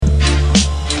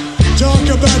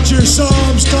about your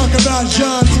Psalms, talk about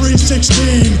John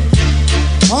 3:16.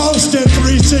 Austin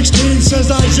 3:16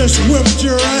 says I just whipped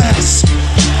your ass.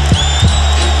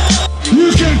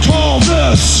 You can call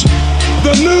this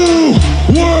the New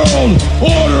World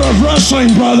Order of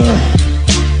Wrestling, brother.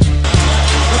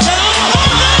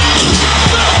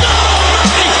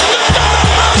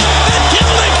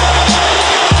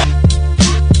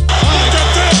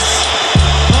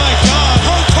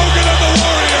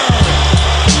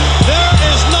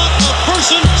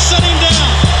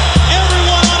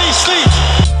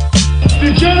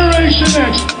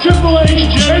 X, Triple H,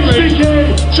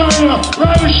 HBK, China,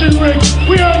 Ravish and Rick.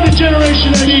 We are the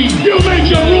Generation X. You make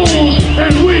your rules,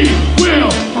 and we will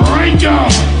break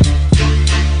them.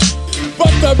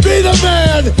 But to be the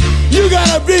man, you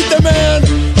gotta beat the man,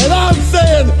 and I'm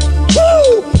saying,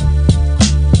 woo!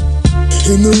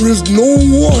 And there is no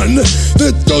one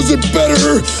that does it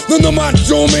better than the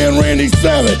Macho Man Randy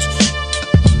Savage.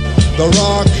 The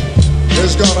Rock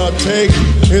is gonna take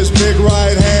his big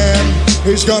right hand.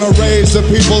 He's gonna raise the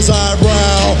people's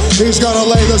eyebrow. He's gonna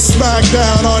lay the smack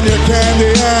down on your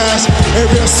candy ass if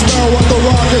you smell what The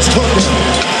Rock is cooking.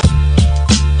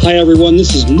 Hi everyone,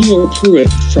 this is Neil Pruitt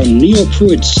from Neil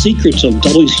Pruitt's Secrets of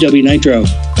WCW Nitro.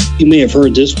 You may have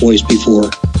heard this voice before,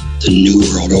 the New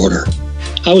World Order.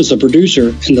 I was the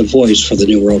producer and the voice for the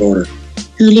New World Order.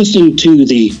 You're listening to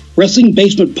the Wrestling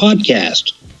Basement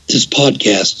Podcast. This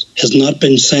podcast has not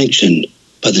been sanctioned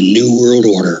by the New World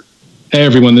Order. Hey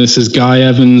everyone, this is Guy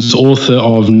Evans, author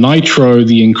of Nitro,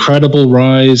 The Incredible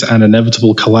Rise and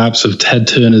Inevitable Collapse of Ted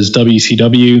Turner's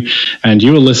WCW, and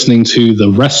you are listening to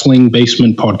the Wrestling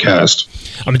Basement Podcast.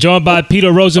 I'm joined by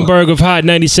Peter Rosenberg of Hot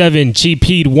 97, Cheap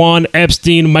Pete, Juan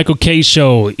Epstein, Michael K.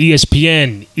 Show,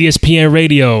 ESPN, ESPN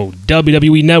Radio,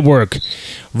 WWE Network,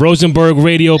 Rosenberg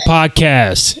Radio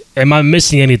Podcast. Am I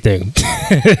missing anything?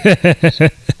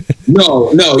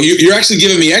 No, you're actually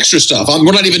giving me extra stuff.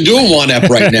 We're not even doing one app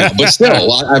right now, but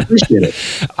still, I appreciate it.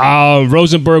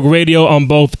 Rosenberg Radio on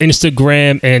both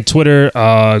Instagram and Twitter.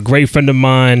 Great friend of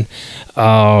mine.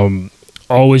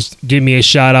 Always give me a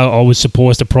shout out, always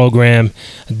supports the program.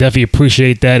 I definitely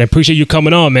appreciate that. I appreciate you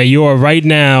coming on, man. You are right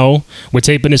now, we're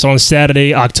taping this on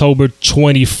Saturday, October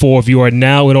 24th. You are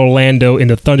now in Orlando in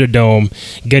the Thunderdome,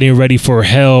 getting ready for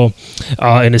Hell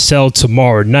in a Cell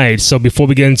tomorrow night. So before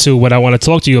we get into what I want to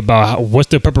talk to you about, what's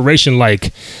the preparation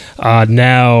like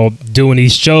now doing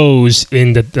these shows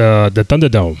in the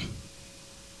Thunderdome?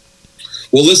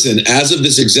 Well, listen, as of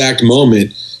this exact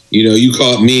moment, you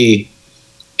caught me.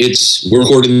 We're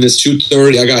recording this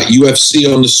 2:30. I got UFC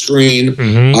on the screen.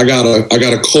 Mm-hmm. I got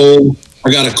a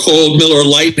cold Miller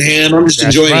Lite in hand. I'm just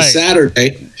enjoying a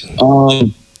Saturday. I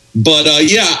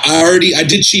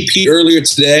did Cheap Heat earlier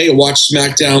today. I watched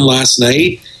SmackDown last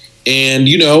night, and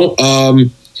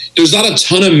there's not a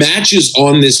ton of matches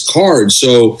on this card.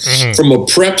 So from a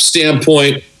prep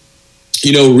standpoint,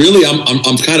 really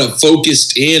I'm kind of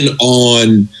focused in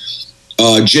on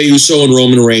Jey Uso and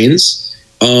Roman Reigns.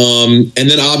 And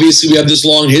then obviously we have this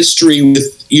long history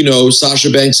with,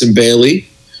 Sasha Banks and Bayley.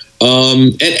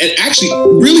 And actually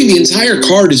really the entire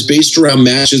card is based around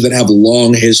matches that have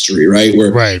long history, right?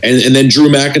 And then Drew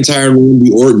McIntyre and Randy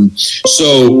Orton.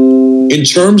 So in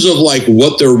terms of like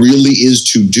what there really is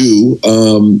to do,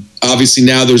 obviously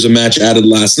now there's a match added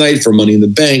last night for Money in the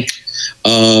Bank.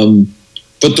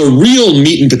 But the real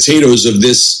meat and potatoes of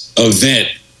this event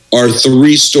are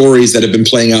 3 stories that have been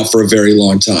playing out for a very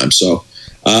long time. So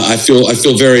I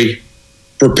feel very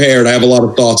prepared. I have a lot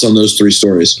of thoughts on those 3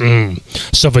 stories.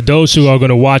 So for those who are going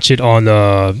to watch it on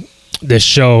the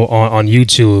show on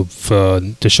YouTube,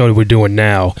 the show that we're doing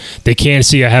now, they can't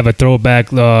see I have a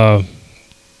throwback World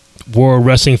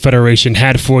Wrestling Federation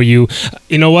hat for you.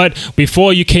 You know what?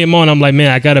 Before you came on, I'm like, man,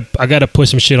 I gotta put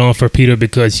some shit on for Peter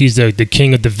because he's the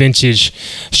king of the vintage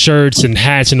shirts and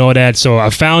hats and all that. So I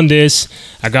found this.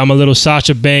 I got my little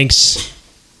Sasha Banks.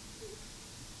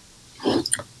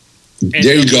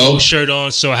 There you go. Shirt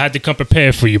on, so I had to come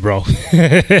prepared for you, bro.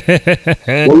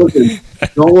 Well, listen,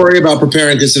 don't worry about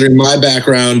preparing. Considering my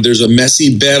background, there's a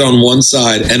messy bed on one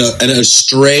side and a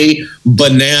stray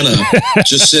banana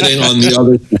just sitting on the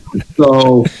other side.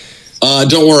 So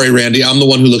don't worry, Randy. I'm the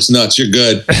one who looks nuts. You're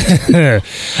good.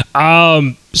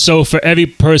 So for every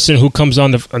person who comes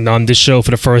on this show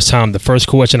for the first time, the first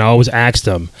question I always ask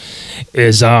them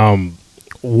is,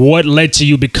 what led to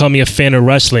you becoming a fan of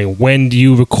wrestling? When do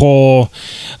you recall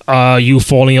you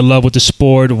falling in love with the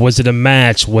sport? Was it a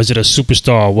match? Was it a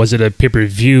superstar? Was it a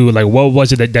pay-per-view? Like, what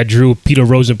was it that drew Peter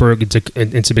Rosenberg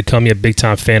into becoming a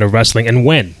big-time fan of wrestling, and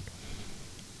when?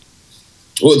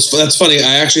 Well, that's funny.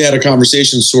 I actually had a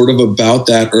conversation sort of about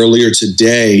that earlier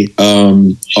today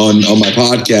on my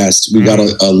podcast. We got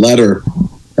a letter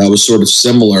that was sort of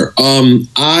similar.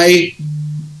 I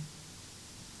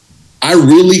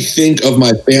really think of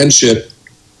my fanship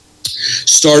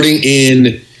starting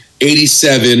in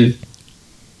 87,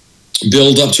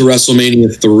 build up to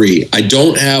WrestleMania 3. I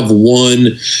don't have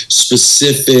one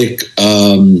specific.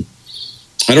 I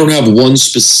don't have one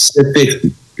specific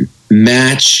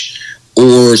match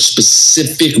or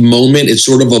specific moment. It's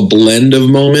sort of a blend of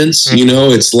moments. Mm-hmm. You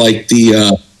know, it's like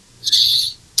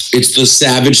it's the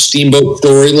Savage Steamboat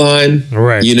storyline,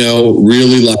 right? You know,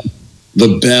 really like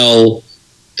the bell,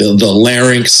 the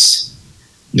larynx,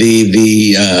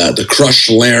 the crushed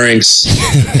larynx,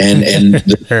 and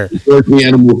the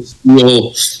Animal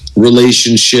Steel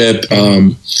relationship.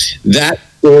 That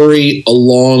story,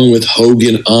 along with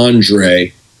Hogan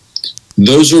Andre,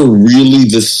 those are really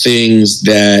the things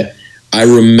that I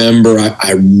remember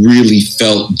I really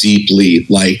felt deeply,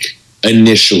 like,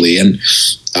 initially. And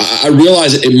I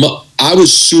realized I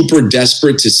was super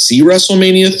desperate to see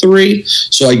WrestleMania 3.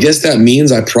 So I guess that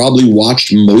means I probably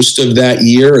watched most of that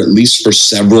year, at least for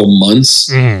several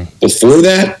months before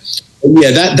that.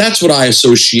 Yeah, that's what I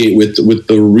associate with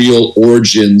the real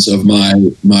origins of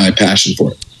my passion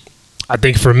for it. I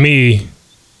think for me,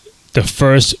 the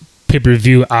first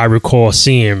pay-per-view I recall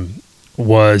seeing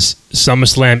was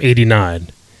SummerSlam 89.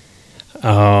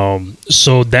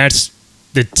 So that's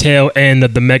the tail end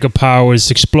of the Mega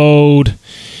Powers Explode.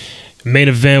 Main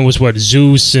event was what,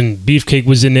 Zeus and Beefcake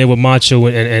was in there with Macho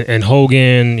and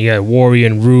Hogan. You had Warrior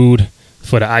and Rude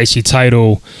for the IC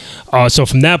title. So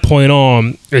from that point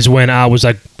on is when I was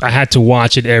like, I had to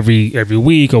watch it every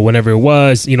week or whenever it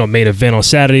was. You know, main event on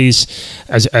Saturdays,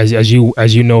 as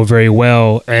you know very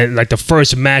well. And like the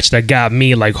first match that got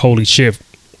me like, holy shit,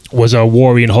 was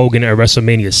Warrior and Hogan at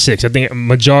WrestleMania 6. I think a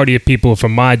majority of people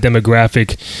from my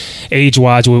demographic,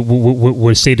 age-wise,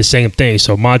 would say the same thing.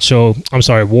 So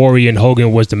Warrior and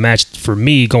Hogan was the match for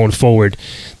me going forward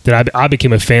that I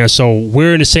became a fan. So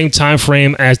we're in the same time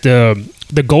frame as the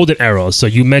golden era. So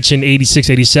you mentioned 86,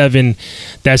 87.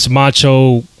 That's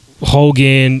Macho,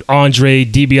 Hogan, Andre,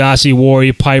 DiBiase,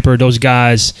 Warrior, Piper, those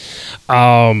guys.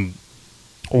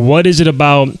 What is it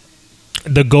about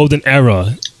the golden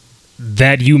era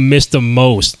that you miss the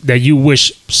most, that you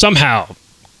wish somehow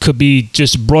could be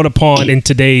just brought upon in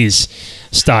today's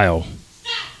style?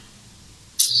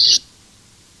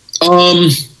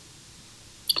 I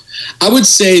would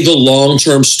say the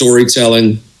long-term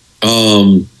storytelling.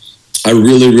 I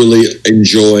really, really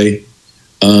enjoy.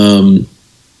 And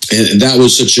that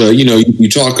was such a, you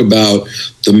talk about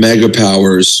the Mega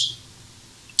Powers,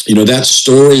 that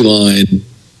storyline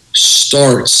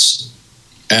starts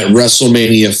at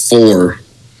WrestleMania 4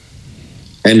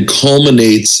 and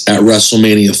culminates at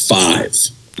WrestleMania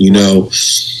 5.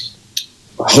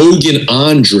 Hogan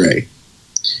Andre,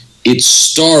 it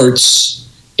starts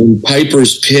in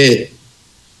Piper's Pit,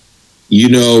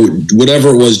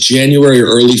 whatever it was, January or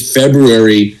early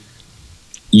February,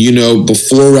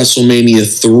 before WrestleMania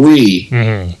 3.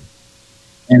 Mm-hmm.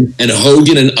 And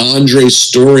Hogan and Andre's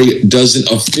story doesn't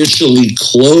officially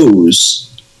close,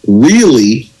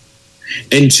 really,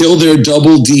 until their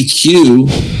double DQ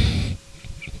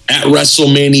at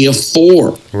WrestleMania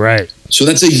 4. Right. So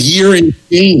that's a year and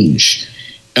change.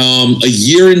 A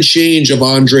year and change of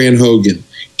Andre and Hogan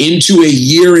into a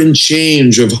year and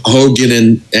change of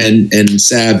Hogan and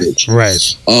Savage. Right.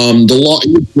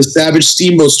 The Savage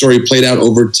Steamboat story played out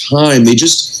over time.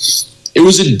 It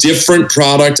was a different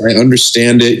product. I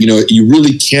understand it. You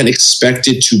really can't expect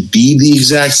it to be the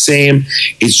exact same.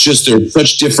 It's just there are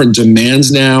such different demands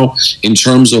now in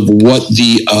terms of what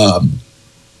the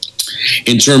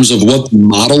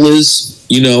model is,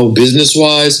 business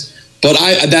wise. But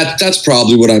that's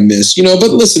probably what I miss.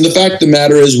 But listen, the fact of the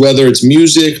matter is, whether it's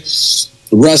music,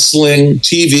 wrestling,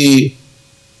 TV,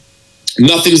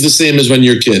 nothing's the same as when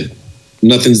you're a kid.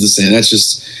 Nothing's the same. That's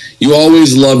just, you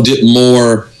always loved it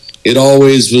more. It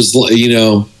always was,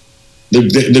 the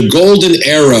golden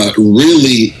era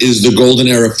really is the golden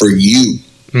era for you.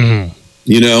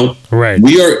 Mm-hmm. Right.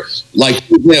 We are, like,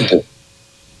 for example,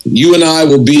 you and I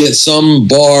will be at some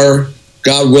bar,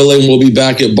 God willing, we'll be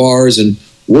back at bars, and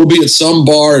we'll be at some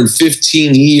bar in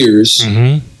 15 years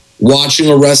mm-hmm. watching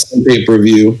a wrestling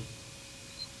pay-per-view,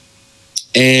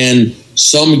 and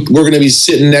we're going to be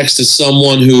sitting next to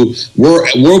someone who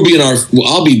I'll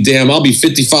be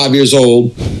 55 years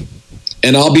old,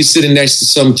 and I'll be sitting next to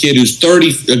some kid a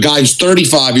guy who's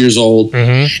 35 years old,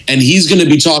 mm-hmm. and he's going to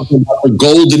be talking about the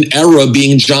golden era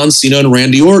being John Cena and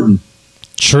Randy Orton.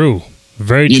 True.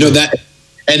 Very true.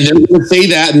 And they're going to say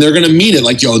that, and they're going to mean it.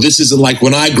 Like, yo, this isn't like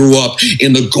when I grew up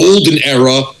in the golden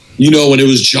era, when it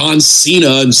was John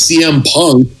Cena and CM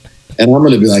Punk. And I'm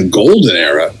going to be like, golden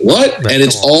era? What? And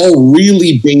it's all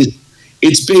really based,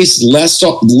 it's based less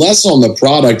on the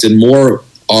product and more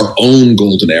our own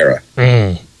golden era.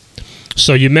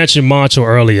 So you mentioned Macho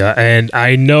earlier, and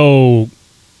I know,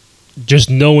 just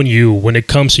knowing you, when it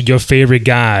comes to your favorite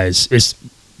guys, it's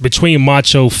between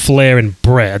Macho, Flair, and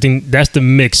Bret. I think that's the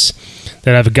mix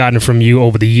that I've gotten from you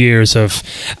over the years.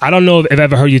 I don't know if I've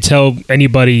ever heard you tell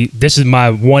anybody, this is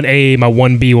my 1A, my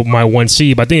 1B, my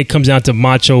 1C, but I think it comes down to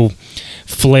Macho,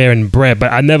 Flair, and Bret.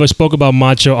 But I never spoke about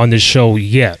Macho on this show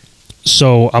yet.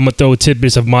 So I'm going to throw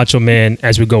tidbits of Macho Man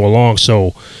as we go along.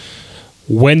 So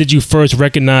when did you first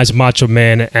recognize Macho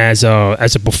Man as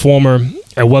a performer,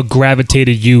 and what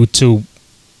gravitated you to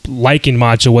liking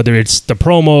Macho, whether it's the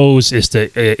promos, it's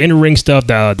the in-ring stuff,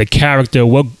 the character,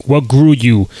 what grew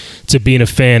you to being a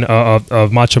fan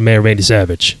of Macho Man Randy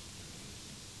Savage?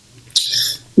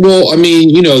 Well, I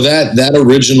mean, that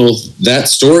original, that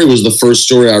story was the first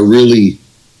story I really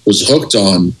was hooked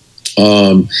on.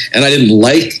 And I didn't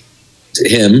like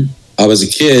him. I was a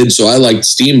kid, so I liked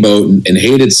Steamboat and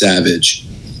hated Savage.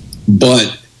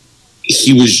 But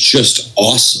he was just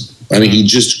awesome. I mean, he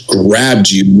just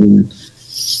grabbed you.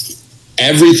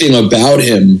 Everything about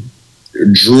him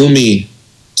drew me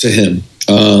to him.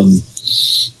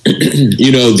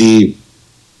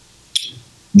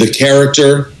 The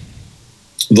character,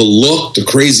 the look, the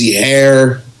crazy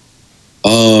hair,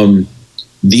 the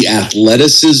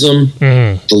athleticism,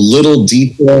 the little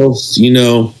details,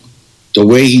 the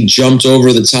way he jumped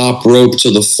over the top rope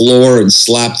to the floor and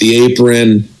slapped the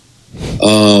apron,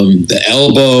 the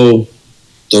elbow,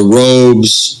 the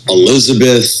robes,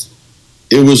 Elizabeth.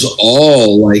 It was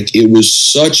all it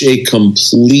was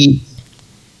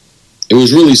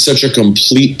really such a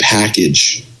complete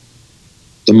package,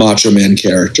 the Macho Man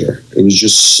character. It was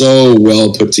just so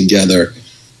well put together.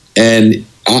 And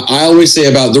I always say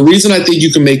about the reason I think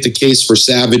you can make the case for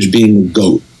Savage being the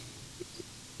GOAT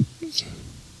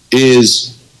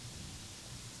is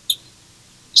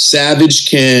Savage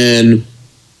can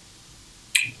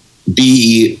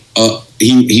be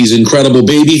he's incredible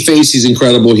babyface, he's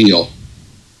incredible heel.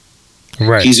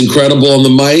 Right. He's incredible on the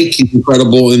mic, he's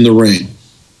incredible in the ring.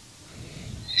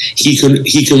 He can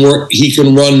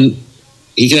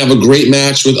have a great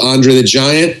match with Andre the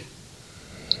Giant.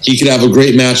 He could have a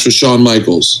great match with Shawn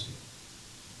Michaels.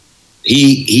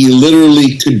 He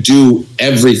literally could do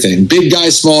everything. Big guy,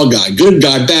 small guy, good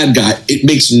guy, bad guy. It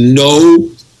makes no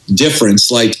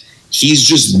difference. He's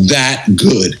just that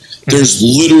good. There's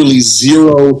literally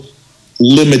zero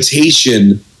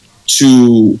limitation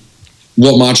to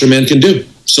what Macho Man can do.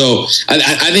 So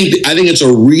I think it's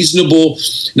a reasonable.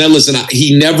 Now listen,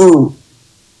 he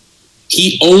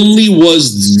only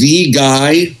was the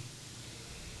guy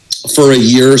for a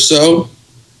year or so.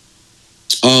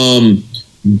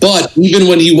 But even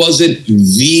when he wasn't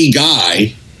the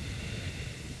guy,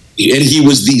 and he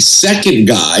was the second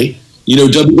guy,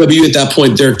 WWE at that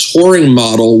point, their touring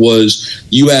model was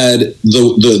you had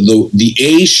the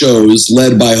A shows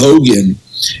led by Hogan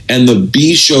and the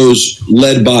B shows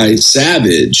led by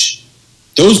Savage.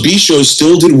 Those B shows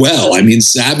still did well. I mean,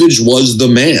 Savage was the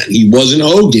man. He wasn't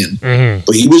Hogan,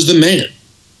 but he was the man.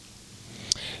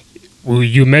 Well,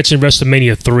 you mentioned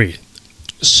WrestleMania 3.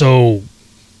 So,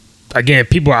 again,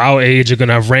 people our age are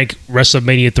gonna rank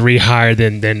WrestleMania 3 higher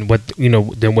than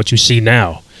what you see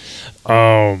now.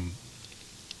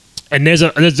 And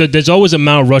there's always a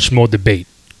Mount Rushmore debate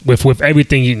with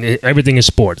everything in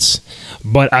sports.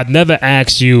 But I've never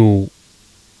asked you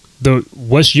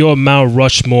what's your Mount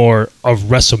Rushmore of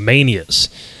WrestleManias.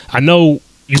 I know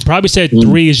you probably said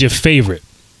 3 is your favorite.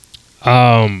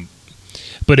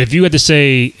 But if you had to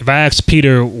say, if I asked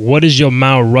Peter, what is your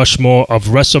Mount Rushmore of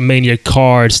WrestleMania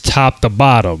cards top to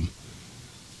bottom,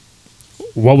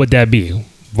 what would that be?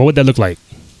 What would that look like?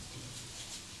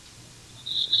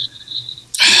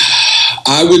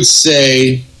 I would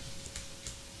say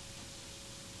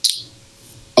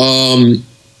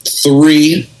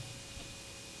 3,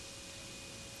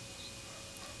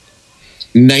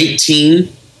 19.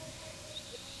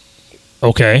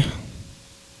 Okay.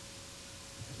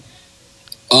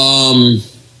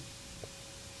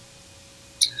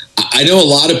 I know a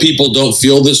lot of people don't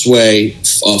feel this way.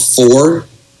 4.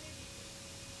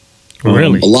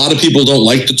 Really? A lot of people don't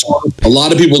like the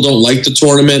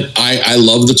tournament. I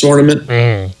love the tournament.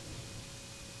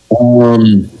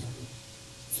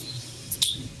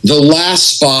 The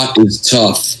last spot is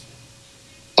tough.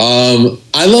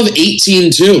 I love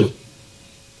 18 too.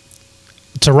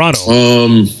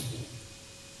 Toronto.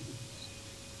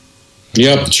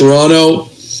 Yep, Toronto,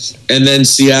 and then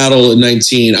Seattle in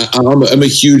 19. I'm a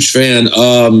huge fan.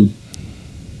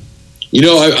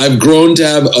 I've grown to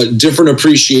have a different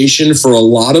appreciation for a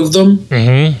lot of them.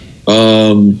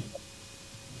 Mm-hmm.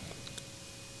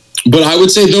 But I would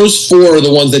say those four are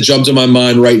the ones that jump to my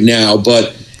mind right now.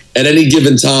 But at any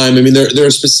given time, I mean, there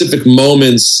are specific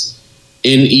moments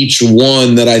in each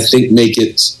one that I think make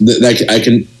it that I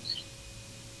can.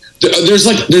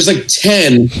 There's like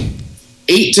 10,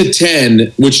 8 to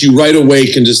 10, which you right away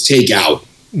can just take out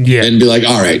and be like,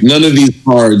 all right, none of these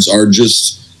cards are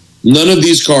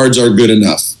good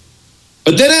enough.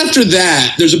 But then after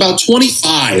that, there's about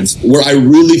 25 where I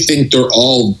really think they're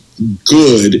all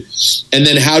good. And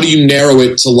then how do you narrow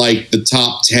it to like the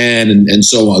top 10 and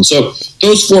so on? So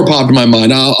those four pop in my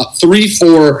mind. 3,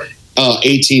 4,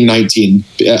 18, 19.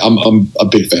 I'm a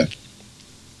big fan.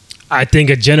 I think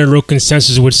a general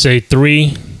consensus would say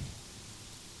 3,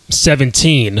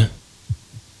 17.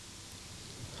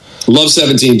 Love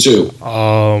 17 too.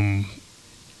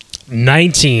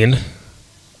 19.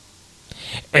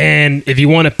 And if you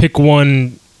want to pick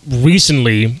one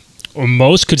recently, or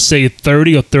most could say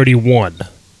 30 or 31.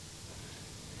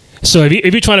 So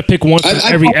if you're trying to pick one from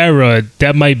every era,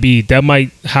 that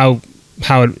might how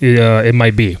it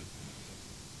might be.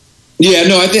 Yeah,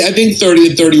 no, I think 30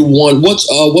 and 31.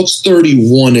 What's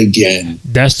 31 again?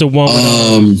 That's the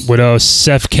one with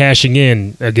Seth cashing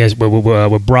in against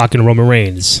with Brock and Roman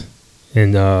Reigns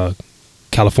in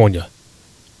California.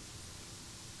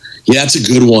 Yeah, that's a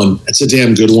good one. That's a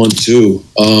damn good one too.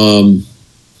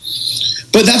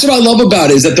 But that's what I love about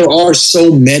it, is that there are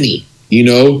so many. You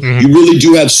know, you really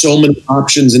do have so many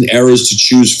options and eras to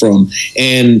choose from,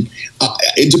 and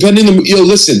depending on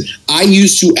listen, I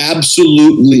used to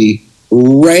absolutely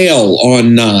rail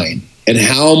on 9 and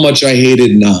how much I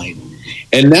hated 9,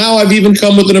 and now I've even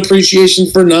come with an appreciation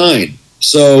for 9.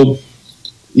 So,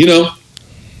 yeah,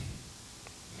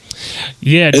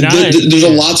 9. There's a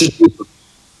lot to do.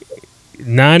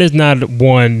 9 is not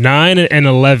one. 9 and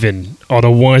 11 are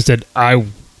the ones that I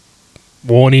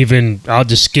won't even. I'll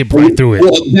just skip right through it.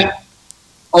 Well,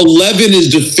 11 is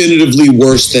definitively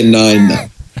worse than 9, though,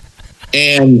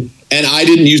 and I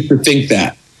didn't used to think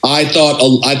that. I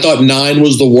thought 9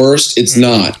 was the worst. It's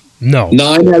not. No.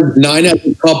 9 has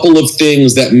a couple of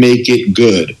things that make it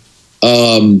good,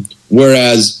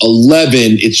 whereas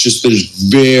 11, it's just there's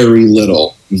very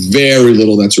little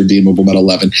that's redeemable about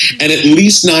 11. And at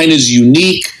least 9 is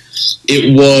unique.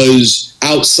 It was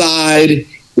outside. It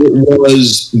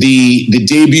was the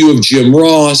debut of Jim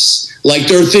Ross. Like,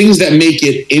 there are things that make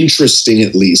it interesting,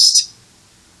 at least.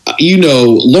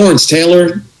 Lawrence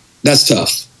Taylor, that's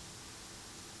tough.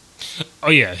 Oh,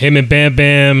 yeah. Him and Bam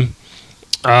Bam.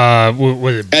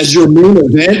 As your main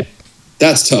event,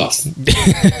 that's tough.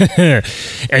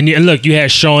 And look, you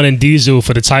had Shawn and Diesel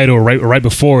for the title right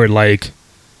before it. Like,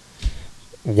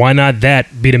 why not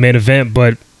that be the main event?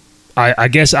 But I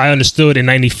guess I understood in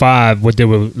 '95 what they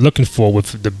were looking for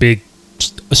with the big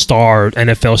star,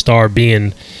 NFL star,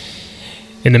 being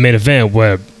in the main event.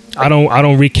 Where I don't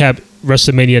recap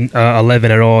WrestleMania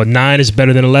 11 at all. 9 is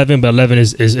better than 11, but 11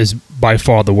 is by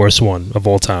far the worst one of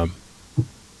all time.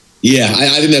 Yeah,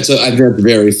 I think that's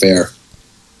very fair.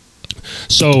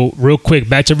 So real quick,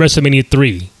 back to WrestleMania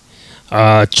 3,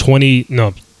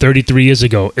 33 years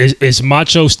ago. Is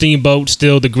Macho Steamboat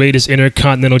still the greatest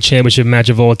Intercontinental Championship match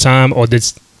of all time, or did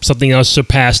something else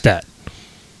surpass that?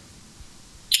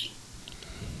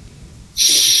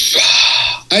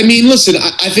 I mean, listen,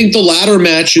 I think the ladder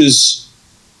match is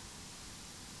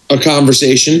a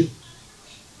conversation.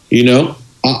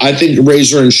 I think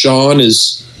Razor and Shawn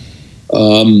is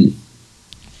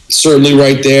certainly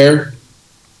right there.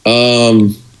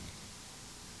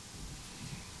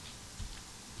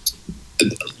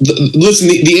 Listen,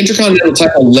 the Intercontinental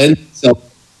title lends itself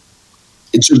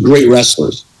to great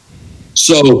wrestlers.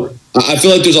 So I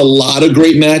feel like there's a lot of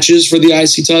great matches for the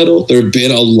IC title. There have been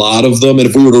a lot of them, and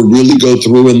if we were to really go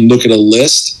through and look at a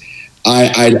list,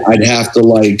 I'd have to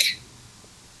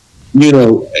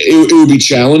it would be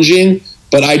challenging.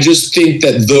 But I just think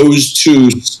that those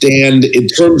two stand, in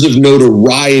terms of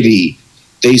notoriety,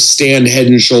 they stand head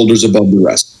and shoulders above the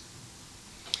rest.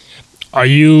 Are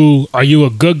you a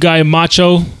good guy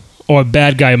Macho or a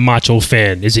bad guy Macho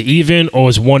fan? Is it even, or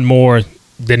is one more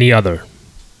than the other?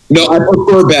 No, I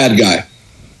prefer bad guy.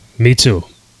 Me too.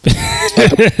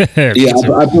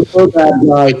 I prefer bad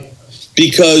guy,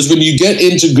 because when you get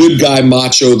into good guy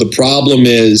Macho, the problem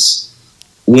is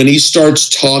when he starts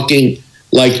talking.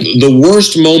 Like, the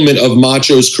worst moment of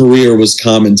Macho's career was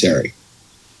commentary,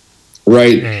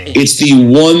 right? It's the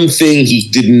one thing he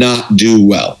did not do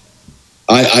well.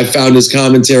 I found his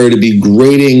commentary to be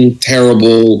grating,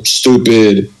 terrible,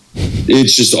 stupid.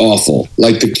 It's just awful.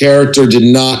 Like, the character did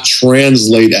not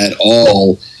translate at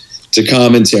all to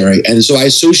commentary. And so I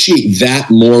associate that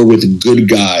more with good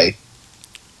guy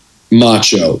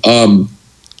Macho.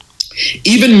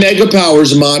 Even Mega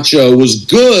Powers Macho was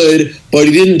good, but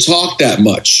he didn't talk that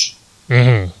much.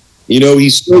 Mm-hmm. You know, he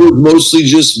still was mostly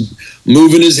just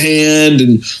moving his hand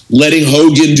and letting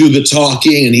Hogan do the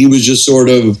talking, and he was just sort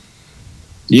of,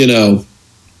 you know,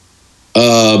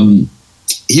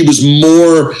 he was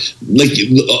more like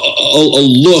a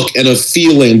look and a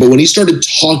feeling. But when he started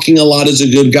talking a lot as a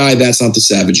good guy, that's not the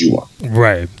Savage you want.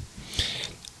 Right.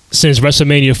 Since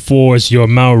WrestleMania 4 is your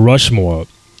Mount Rushmore,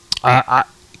 I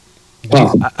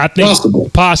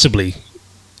think possibly.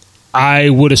 I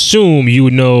would assume you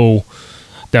know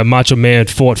that Macho Man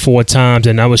fought 4 times,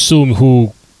 and I would assume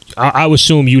you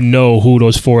know who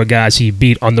those 4 guys he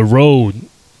beat on the road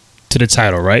to the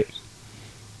title, right?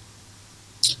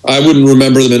 I wouldn't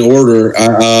remember them in order.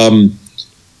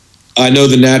 I know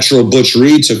the Natural Butch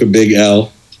Reed took a big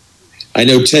L. I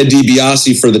know Ted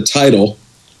DiBiase for the title.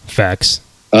 Facts.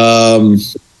 Got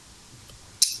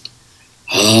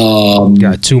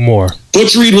 2 more.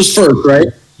 Butch Reed was first, right?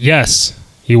 Yes,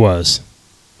 he was.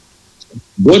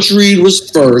 Butch Reed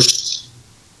was first.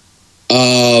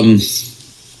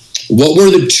 What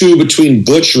were the 2 between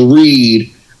Butch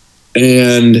Reed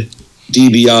and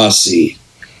DiBiase?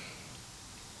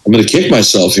 I'm going to kick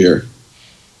myself here.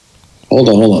 Hold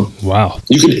on. Wow.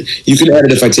 You can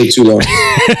edit if I take too long.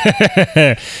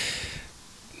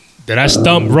 Did I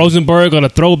stump Rosenberg on a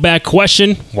throwback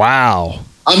question? Wow.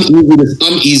 I'm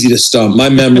easy to stump. My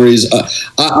memories.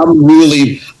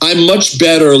 I'm much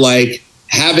better like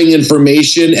having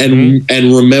information and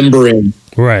remembering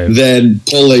than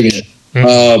pulling it.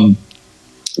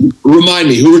 Remind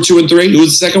me, who were 2 and 3? Who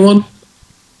was the second one?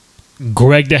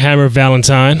 Greg the Hammer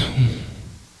Valentine.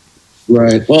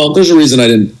 Right. Well, there's a reason I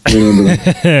didn't remember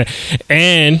that.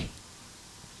 And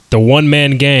the One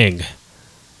Man Gang.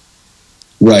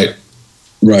 Right.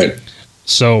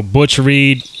 So Butch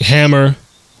Reed, Hammer,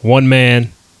 One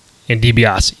Man, and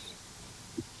DiBiase.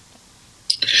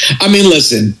 I mean,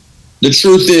 listen, the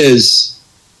truth is,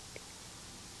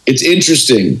 it's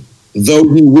interesting. Though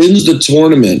he wins the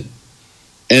tournament,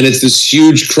 and it's this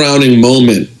huge crowning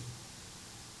moment,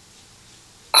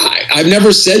 I've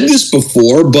never said this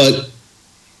before, but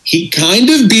he kind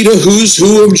of beat a who's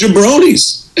who of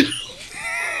jabronis.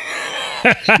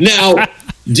 Now,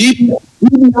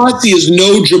 DiBiase is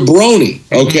no jabroni,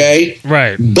 okay?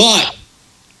 Right. But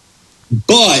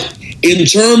in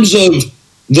terms of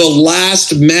the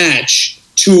last match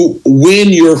to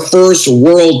win your first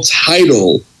world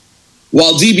title,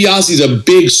 while DiBiase is a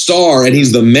big star and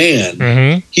he's the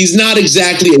man, he's not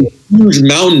exactly a huge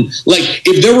mountain. Like,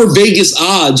 if there were Vegas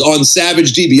odds on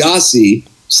Savage DiBiase,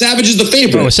 Savage is the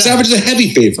favorite. Savage is a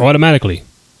heavy favorite. Automatically.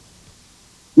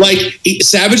 Like,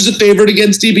 Savage is a favorite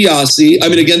against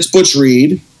against Butch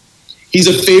Reed. He's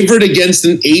a favorite against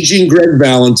an aging Greg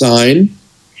Valentine.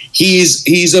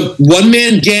 He's a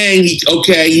one-man gang. He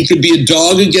could be a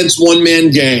dog against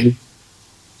one-man gang.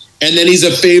 And then he's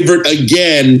a favorite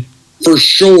again, for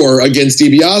sure, against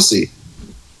DiBiase.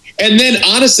 And then,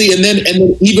 honestly, and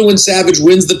then even when Savage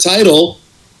wins the title,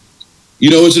 you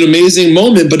know, it's an amazing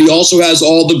moment, but he also has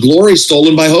all the glory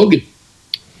stolen by Hogan.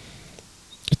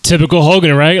 Typical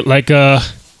Hogan, right? Typical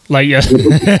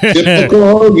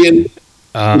Hogan.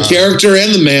 The character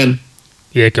and the man.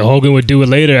 Yeah, because Hogan would do it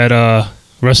later at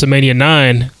WrestleMania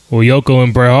 9 with Yoko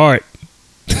and Bret Hart.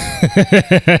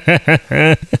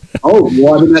 Oh,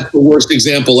 well, I mean, that's the worst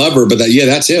example ever, but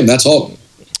that's him. That's Hogan.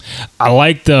 I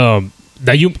like that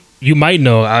you might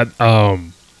know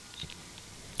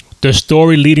the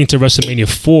story leading to WrestleMania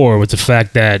 4 was the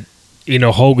fact that, you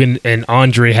know, Hogan and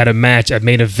Andre had a match at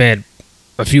Main Event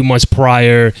a few months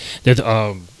prior. There's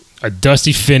a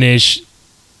dusty finish,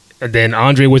 and then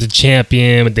Andre was the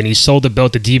champion, and then he sold the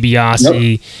belt to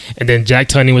DiBiase, and then Jack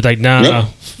Tunney was like, nah,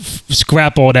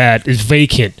 scrap all that, it's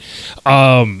vacant,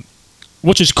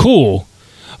 which is cool,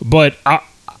 but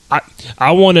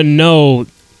I want to know,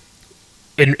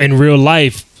 in real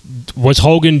life, was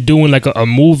Hogan doing like a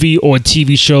movie or a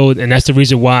TV show, and that's the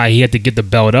reason why he had to get the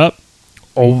belt up,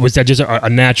 or was that just a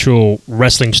natural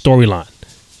wrestling storyline?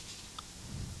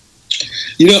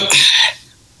 You know,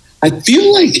 I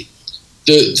feel like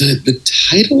the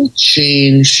title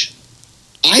change,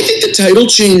 I think the title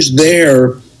change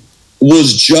there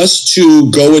was just to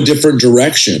go a different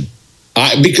direction.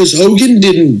 Because Hogan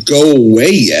didn't go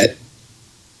away yet.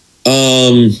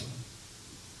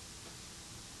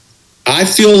 I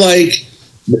feel like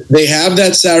they have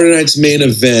that Saturday Night's Main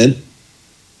Event,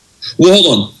 Well,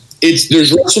 hold on.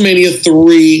 There's WrestleMania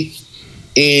 3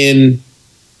 in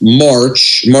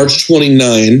March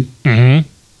 29. Mm-hmm.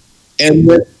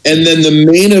 And then the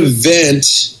main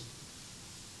event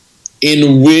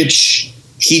in which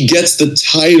he gets the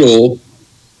title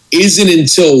isn't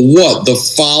until what? The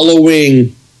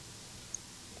following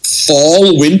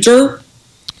fall, winter?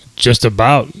 Just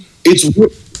about. It's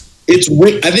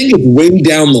way, I think it's way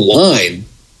down the line.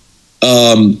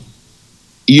 And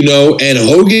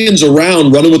Hogan's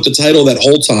around running with the title that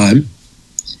whole time.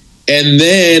 And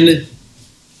then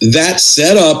that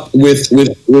setup with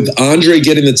Andre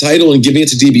getting the title and giving it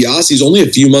to DiBiase is only a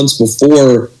few months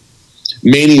before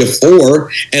Mania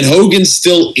 4, and Hogan's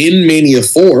still in Mania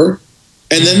 4,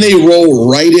 and then they roll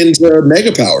right into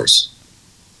Mega Powers.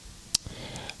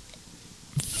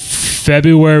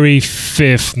 February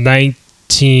 5th,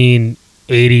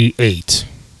 1988.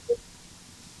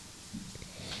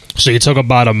 So you talk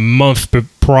about a month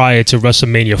prior to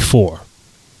WrestleMania 4.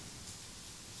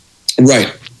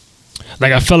 Right.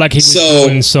 Like, I felt like he was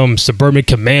doing some Suburban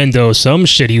Commando, some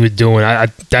shit he was doing.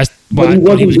 That's why I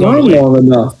thought he was going long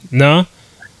enough. No?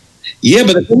 Yeah,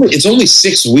 but it's only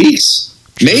 6 weeks.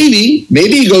 Maybe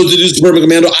he goes to do Suburban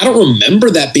Commando. I don't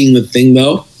remember that being the thing,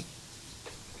 though.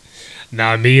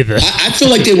 Nah, me either. I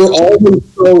feel like they were always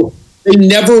so... They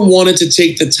never wanted to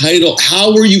take the title.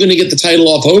 How were you going to get the title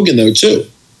off Hogan, though, too?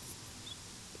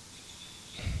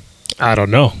 I don't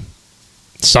know.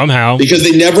 Somehow. Because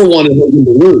they never wanted Hogan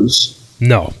to lose.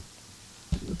 No.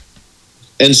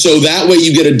 And so that way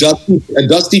you get a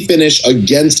dusty finish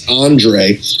against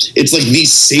Andre. It's like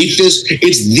it's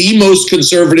the most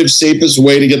conservative, safest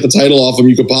way to get the title off him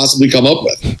you could possibly come up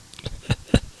with.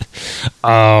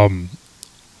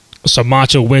 So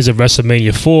Macho wins at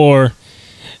WrestleMania 4.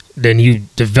 Then you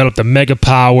develop the Mega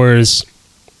Powers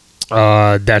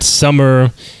that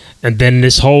summer. And then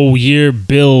this whole year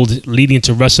build leading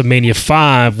to WrestleMania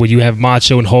 5, where you have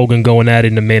Macho and Hogan going at it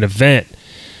in the main event.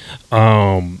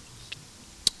 And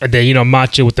then,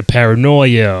 Macho with the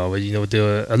paranoia, with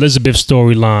the Elizabeth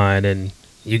storyline, and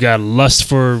you got lust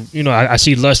for, I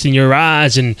see lust in your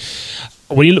eyes. And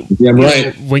when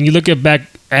you look back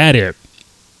at it,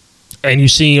 and you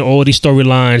see all these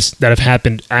storylines that have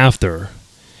happened after,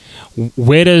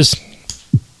 where does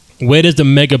the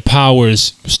Mega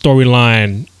Powers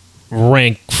storyline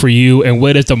rank for you, and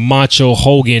where does the Macho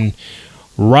Hogan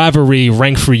rivalry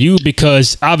rank for you?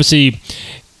 Because obviously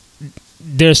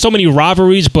there's so many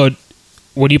rivalries, but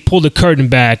when you pull the curtain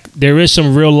back, there is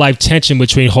some real life tension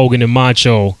between Hogan and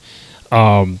Macho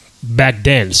back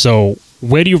then. So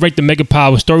where do you rank the Mega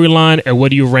Power storyline, and what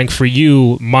do you rank for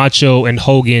you Macho and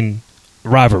Hogan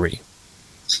rivalry?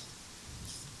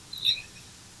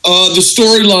 The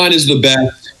storyline is the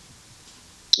best.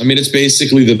 I mean, it's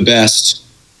basically the best.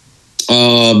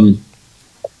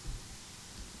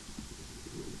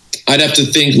 I'd have to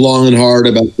think long and hard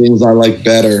about things I like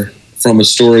better from a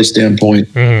story standpoint.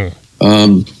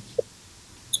 Mm-hmm.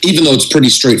 Even though it's pretty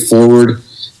straightforward,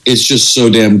 it's just so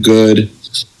damn good.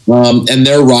 And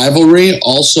their rivalry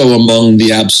also among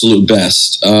the absolute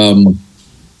best.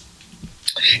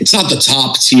 It's not the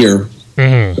top tier.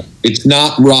 Mm-hmm. It's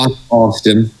not Rock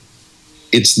Austin.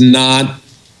 It's not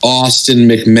Austin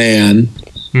McMahon.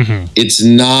 Mm-hmm. It's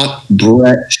not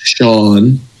Brett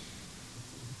Shawn.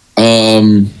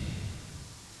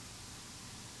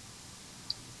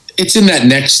 It's in that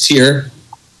next tier.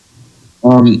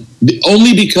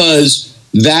 Only because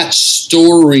that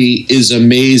story is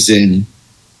amazing,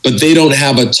 but they don't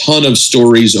have a ton of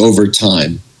stories over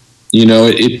time.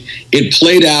 It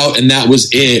played out and that was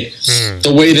it. Mm.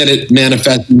 The way that it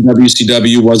manifested in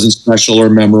WCW wasn't special or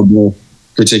memorable,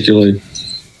 particularly.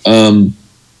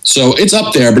 So it's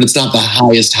up there, but it's not the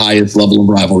highest level of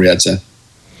rivalry, I'd say.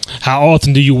 How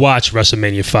often do you watch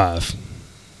WrestleMania 5?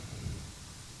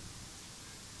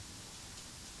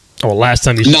 Or last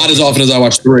time you saw Not as often as I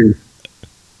watched 3.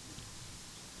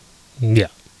 Yeah.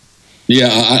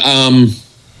 Yeah,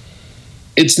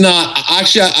 it's not...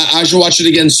 Actually, I should watch it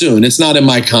again soon. It's not in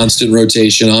my constant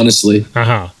rotation, honestly.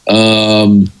 Uh-huh.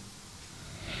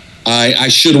 I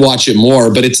should watch it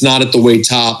more, but it's not at the way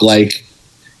top. Like,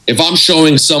 if I'm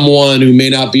showing someone who may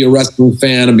not be a wrestling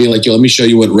fan and be like, yo, let me show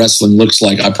you what wrestling looks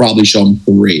like, I probably show them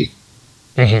 3.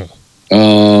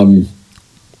 Mm-hmm.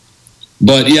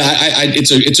 But yeah,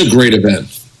 it's a great event.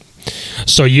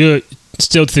 So you're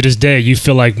still to this day, you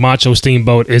feel like Macho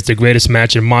Steamboat is the greatest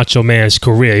match in Macho Man's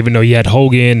career, even though you had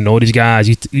Hogan and all these guys.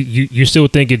 You still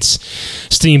think it's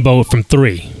Steamboat from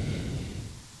 3?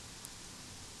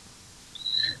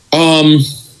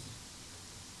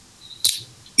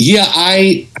 Yeah,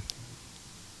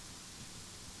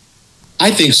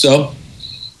 I think so.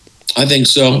 I think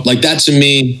so. Like that to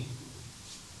me,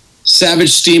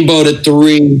 Savage Steamboat at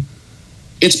 3.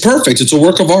 It's perfect. It's a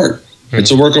work of art.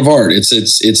 It's a work of art. It's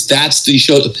that's the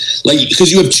show. Like,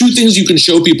 because you have two things you can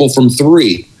show people from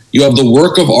 3. You have the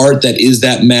work of art that is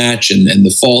that match and the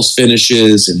false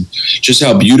finishes and just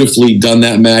how beautifully done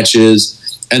that match is.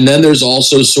 And then there's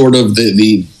also sort of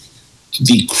the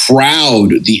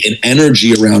crowd, the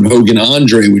energy around Hogan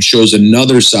Andre, which shows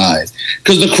another side.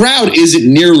 Because the crowd isn't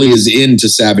nearly as into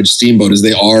Savage Steamboat as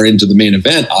they are into the main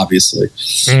event, obviously.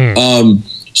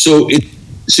 So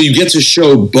you get to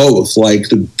show both, like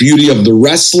the beauty of the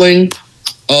wrestling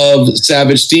of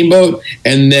Savage Steamboat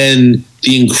and then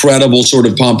the incredible sort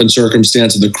of pomp and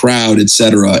circumstance of the crowd,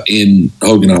 etc. in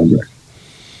Hogan Andre.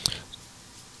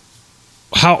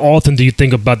 How often do you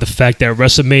think about the fact that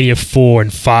WrestleMania 4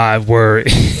 and 5 were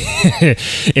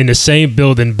in the same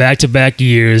building back-to-back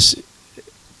years,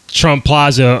 Trump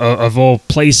Plaza of all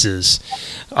places?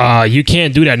 You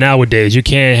can't do that nowadays. You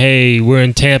can't, hey, we're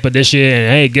in Tampa this year, and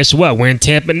hey, guess what? We're in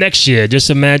Tampa next year. Just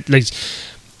imagine, like,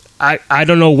 I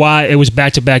don't know why it was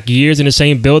back-to-back years in the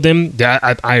same building.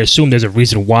 I assume there's a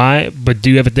reason why, but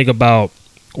do you ever think about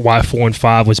why 4 and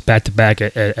 5 was back-to-back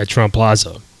at Trump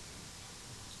Plaza?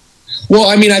 Well,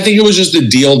 I mean, I think it was just the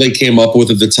deal they came up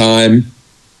with at the time.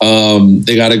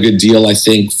 They got a good deal, I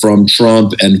think, from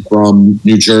Trump and from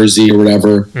New Jersey or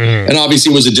whatever. And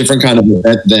obviously it was a different kind of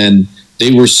event then. They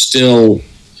were still...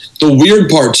 The weird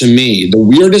part to me, the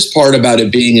weirdest part about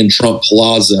it being in Trump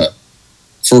Plaza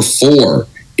for 4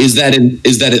 is that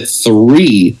at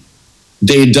 3,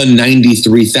 they had done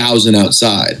 93,000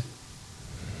 outside.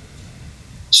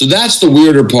 So that's the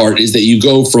weirder part, is that you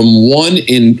go from 1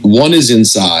 is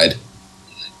inside,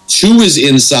 2 is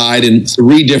inside in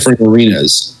 3 different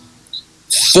arenas.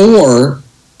 2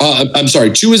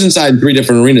 is inside in 3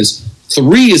 different arenas.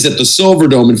 3 is at the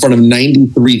Silverdome in front of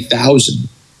 93,000.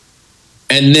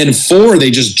 And then 4,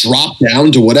 they just drop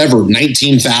down to whatever,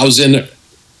 19,000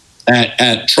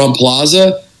 at Trump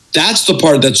Plaza. That's the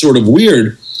part that's sort of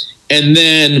weird. And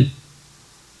then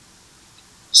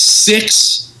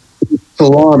 6,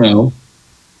 Toronto,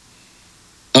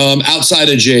 outside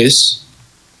of Jace,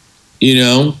 you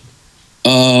know.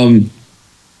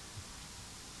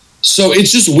 So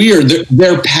it's just weird.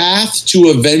 Their path to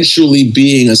eventually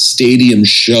being a stadium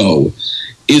show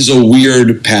is a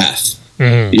weird path.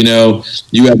 You know,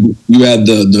 you had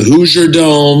the Hoosier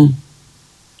Dome.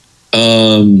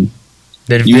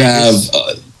 You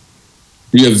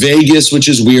have Vegas, which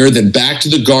is weird. Then back to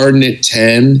the Garden at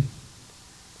 10.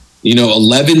 You know,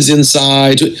 11's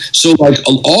inside. So like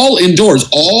all indoors,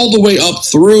 all the way up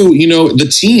through, you know,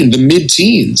 the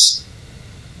mid-teens.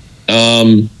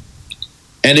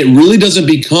 And it really doesn't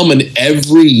become an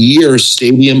every year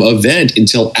stadium event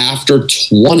until after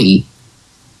 20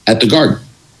 at the Garden.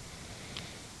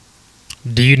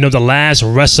 Do you know the last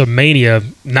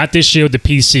WrestleMania, not this year with the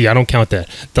PC, I don't count that,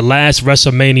 the last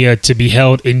WrestleMania to be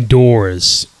held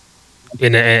indoors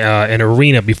in an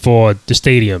arena before the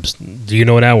stadiums? Do you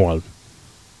know that one?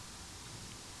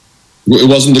 It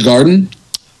wasn't the Garden?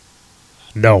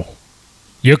 No.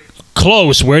 You're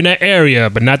close. We're in that area,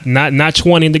 but not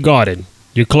 20 in the Garden.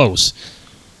 You're close.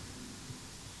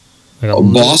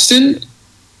 Boston?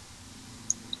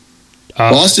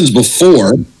 Boston's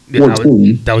before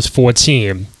 14. That was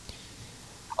 14.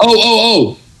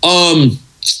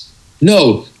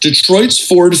 No, Detroit's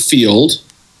Ford Field.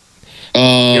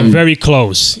 You're very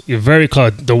close. You're very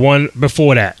close. The one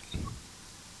before that.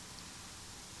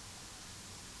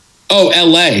 Oh,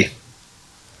 LA.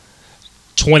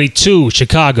 22,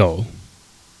 Chicago.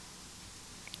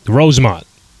 Rosemont.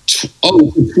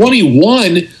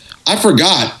 21. I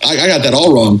forgot. I got that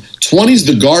all wrong. 20's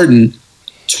the Garden.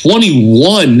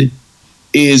 21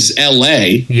 is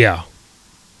LA. Yeah.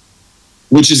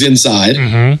 Which is inside.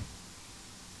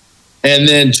 And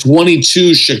then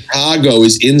 22 Chicago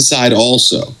is inside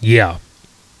also. Yeah.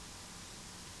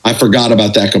 I forgot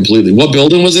about that completely. What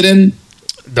building was it in?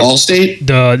 Allstate?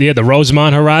 The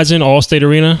Rosemont Horizon Allstate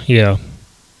Arena. Yeah.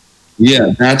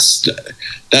 Yeah, that's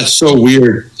so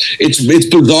weird. It's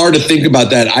bizarre to think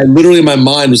about that. I literally in my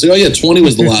mind was like, oh yeah, 20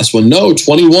 was the last one. No,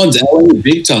 21's LA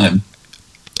big time.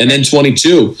 And then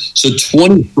 22. So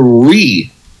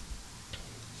 23.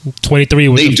 23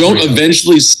 was They don't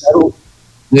eventually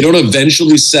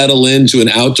settle into an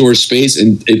outdoor space,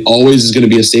 and it always is going to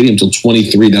be a stadium until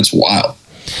 23. That's wild.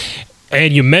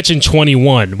 And you mentioned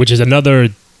 21, which is another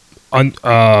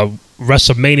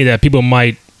WrestleMania that people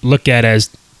might look at as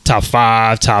top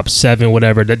 5, top 7,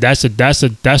 whatever. That's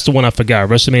the one I forgot.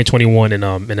 WrestleMania 21 in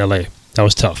LA. That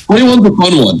was tough. 21's a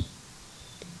fun one.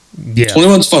 Yeah,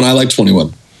 21's fun. I like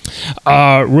 21.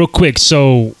 Real quick,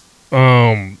 so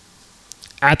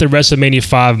after WrestleMania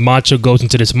 5, Macho goes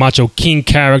into this Macho King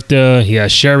character. He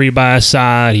has Sherry by his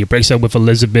side. He breaks up with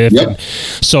Elizabeth. Yep.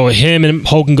 So him and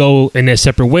Hogan go in their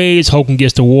separate ways. Hogan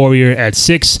gets the Warrior at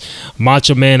 6.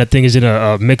 Macho Man, I think, is in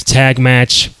a mixed tag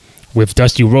match with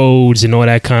Dusty Rhodes and all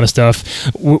that kind of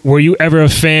stuff. Were you ever a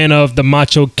fan of the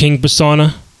Macho King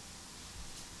persona?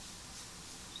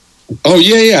 Oh,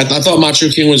 yeah. I thought Macho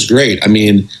King was great. I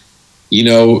mean, you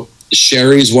know,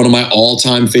 Sherry's one of my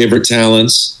all-time favorite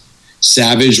talents.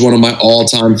 Savage, one of my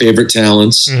all-time favorite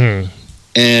talents. Mm-hmm.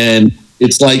 And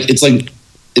it's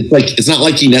not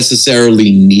like he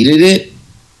necessarily needed it,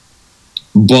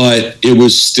 but it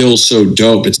was still so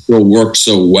dope. It still worked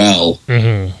so well.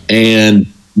 Mm-hmm. And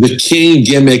the King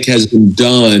gimmick has been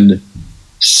done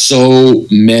so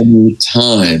many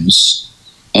times.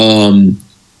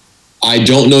 I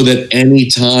don't know that any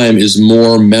time is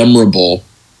more memorable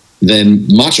than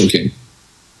Macho King.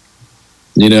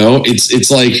 You know, it's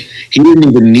like he didn't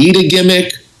even need a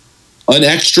gimmick, an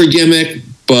extra gimmick,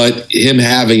 but him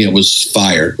having it was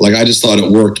fire. Like, I just thought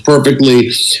it worked perfectly.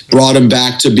 Brought him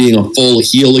back to being a full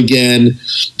heel again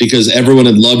because everyone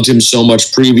had loved him so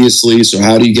much previously. So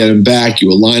how do you get him back?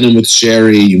 You align him with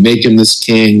Sherry, you make him this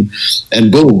king,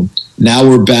 and boom. Now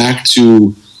we're back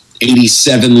to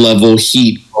 87 level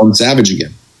heat on Savage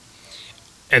again.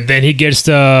 And then he gets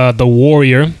the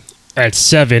Warrior at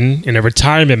 7 in a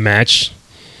retirement match.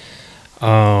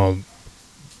 Hogan's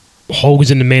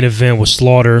in the main event with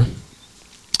Slaughter.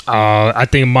 I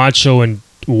think Macho and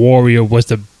Warrior was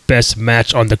the best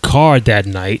match on the card that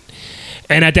night.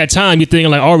 And at that time, you're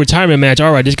thinking like, oh, retirement match.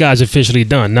 All right, this guy's officially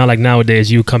done. Not like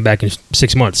nowadays, you come back in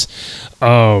 6 months.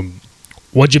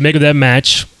 What'd you make of that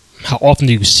match? How often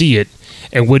do you see it?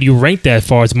 And where do you rank that as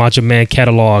far as Macho Man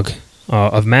catalog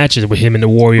of matches with him and the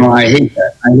Warrior? Oh, I hate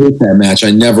that. I hate that match. I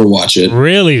never watch it.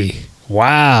 Really?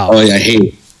 Wow. Oh, yeah, I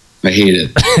hate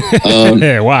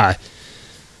it. Why?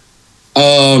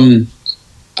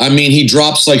 I mean, he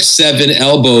drops like 7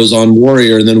 elbows on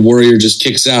Warrior, and then Warrior just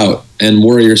kicks out, and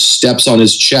Warrior steps on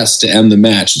his chest to end the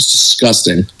match. It's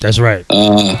disgusting. That's right.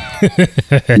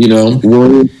 You know,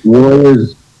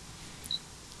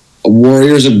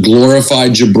 Warrior's a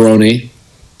glorified jabroni,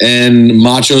 and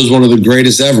Macho's one of the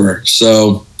greatest ever.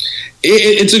 So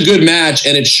it's a good match,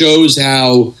 and it shows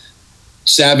how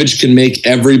Savage can make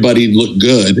everybody look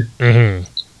good.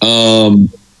 Mm-hmm.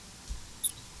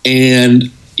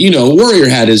 And, you know, Warrior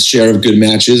had his share of good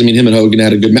matches. I mean, him and Hogan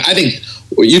had a good match. I think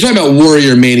you're talking about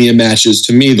Warrior Mania matches.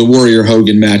 To me, the Warrior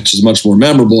Hogan match is much more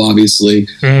memorable, obviously.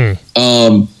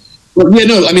 Mm-hmm. But yeah,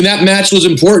 no, I mean, that match was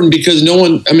important because no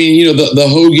one, I mean, you know, the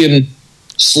Hogan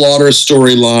Slaughter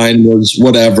storyline was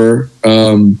whatever.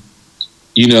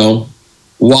 You know,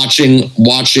 watching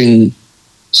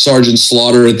Sergeant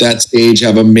Slaughter at that stage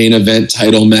have a main event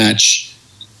title match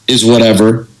is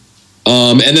whatever.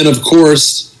 And then, of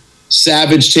course,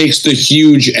 Savage takes the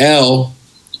huge L,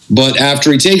 but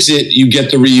after he takes it, you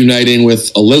get the reuniting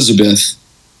with Elizabeth,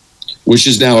 which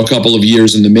is now a couple of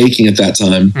years in the making at that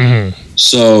time. Mm-hmm.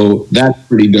 So that's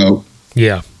pretty dope.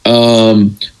 Yeah.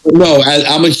 No,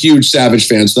 I'm a huge Savage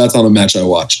fan, so that's not a match I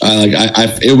watch.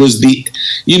 It was the,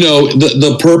 you know,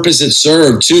 the purpose it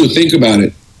served too. Think about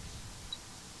it.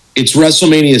 It's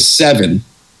WrestleMania 7.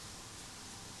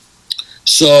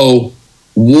 So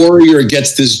Warrior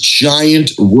gets this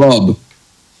giant rub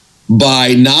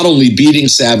by not only beating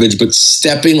Savage, but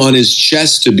stepping on his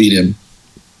chest to beat him.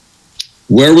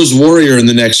 Where was Warrior in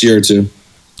the next year or two?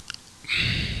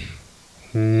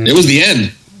 It was the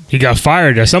end. He got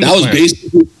fired or something. That was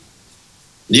basically,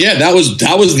 yeah, that was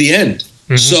the end.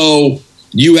 Mm-hmm. So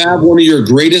you have one of your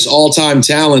greatest all-time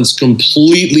talents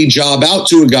completely job out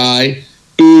to a guy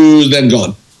who's then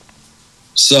gone.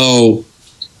 So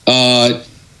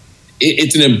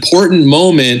it's an important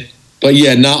moment, but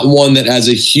yeah, not one that as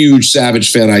a huge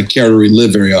Savage fan I care to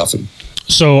relive very often.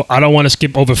 So I don't want to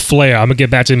skip over Flair. I'm going to get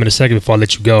back to him in a second before I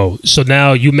let you go. So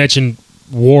now you mentioned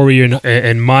Warrior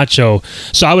and Macho.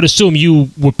 So I would assume you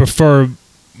would prefer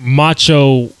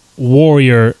Macho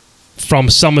Warrior from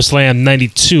SummerSlam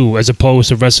 92 as opposed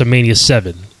to WrestleMania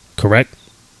 7, correct?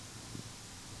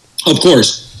 Of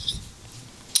course.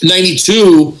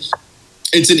 92,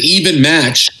 it's an even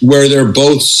match where they're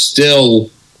both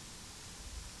still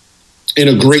in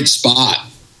a great spot,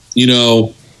 you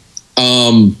know.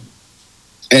 And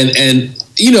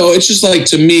you know, it's just like,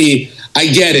 to me, I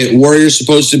get it. Warrior's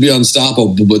supposed to be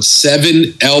unstoppable, but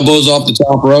 7 elbows off the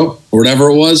top rope, or whatever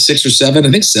it was, 6 or 7, I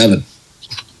think 7.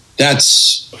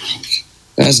 That's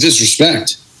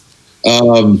disrespect.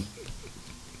 SummerSlam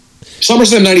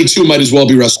 92 might as well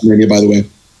be WrestleMania, by the way.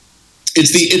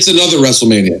 It's another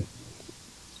WrestleMania.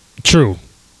 True.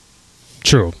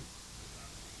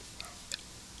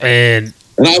 And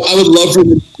I would love for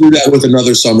them to do that with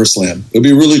another SummerSlam. It'd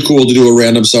be really cool to do a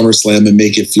random SummerSlam and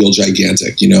make it feel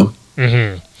gigantic, you know?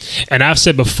 Mm-hmm. And I've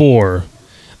said before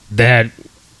that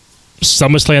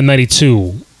SummerSlam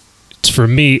 92, for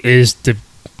me, is the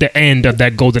end of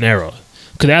that golden era.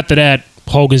 Because after that,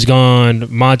 Hogan's gone,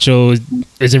 Macho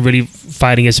isn't really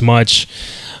fighting as much.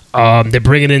 They're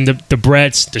bringing in the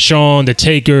Bretts, the Shawn, the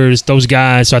Takers, those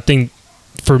guys. So I think,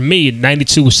 for me,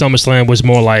 92 SummerSlam was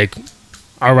more like,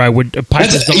 all right, you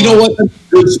know what? That's a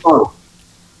good spot.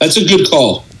 That's a good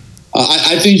call.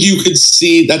 I think you could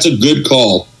see that's a good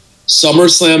call.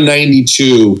 SummerSlam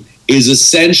 92 is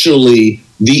essentially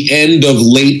the end of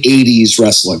late 80s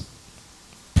wrestling.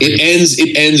 It ends.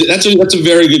 That's a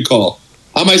very good call.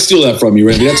 I might steal that from you,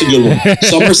 Randy. That's a good one.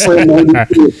 SummerSlam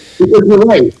 92. Because you're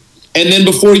right. And then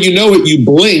before you know it, you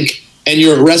blink and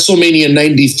you're at WrestleMania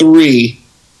 93,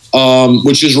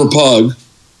 which is Repug.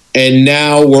 And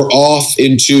now we're off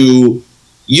into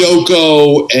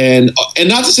Yoko, and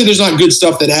not to say there's not good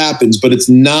stuff that happens, but it's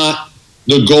not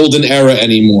the golden era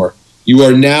anymore. You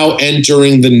are now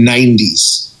entering the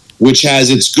 90s, which has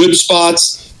its good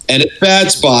spots and its bad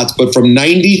spots, but from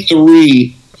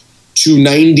 93 to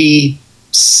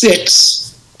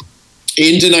 96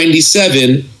 into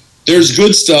 97, there's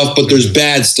good stuff, but there's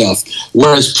bad stuff.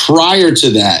 Whereas prior to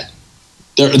that,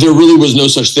 there really was no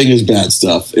such thing as bad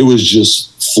stuff. It was just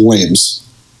flames.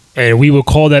 And we will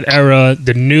call that era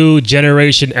the New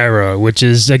Generation era, which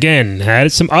is, again,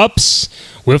 had some ups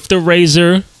with the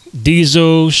Razor,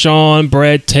 Diesel, Shawn,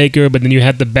 Bret, Taker, but then you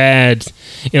had the bad.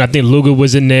 I think Luger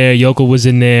was in there, Yoko was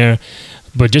in there,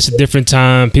 but just a different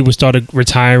time. People started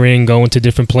retiring, going to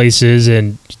different places,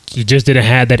 and you just didn't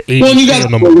have that 80s. Well,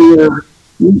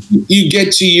 you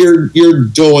get to your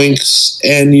Doinks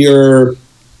and your,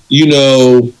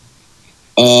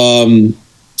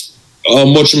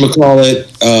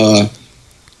 whatchamacallit,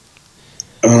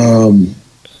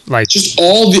 like just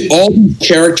all the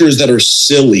characters that are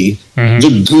silly. Mm-hmm.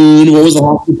 The Goon, what was the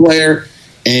hockey player?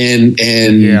 And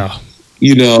yeah.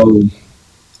 You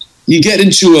get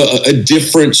into a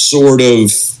different sort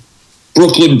of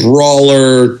Brooklyn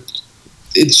Brawler.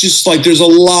 It's just like there's a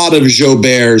lot of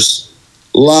Joberts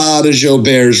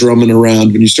roaming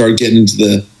around when you start getting into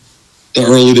the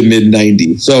early to mid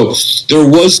 90s. So there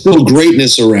was still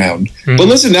greatness around. Mm-hmm. But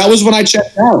listen, that was when I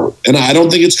checked out, and I don't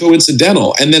think it's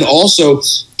coincidental. And then also,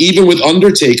 even with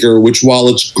Undertaker, which while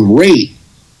it's great,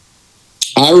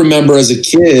 I remember as a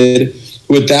kid,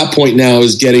 who at that point now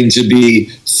is getting to be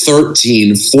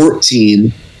 13,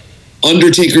 14,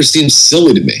 Undertaker seemed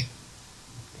silly to me.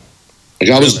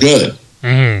 Like, I was good.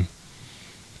 Mm-hmm.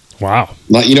 Wow.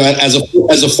 Like, as a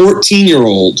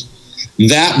 14-year-old,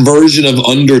 that version of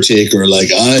Undertaker, like,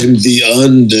 I'm the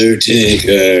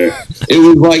Undertaker. It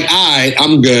was like, all right,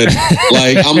 I'm good.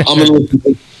 Like,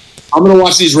 I'm gonna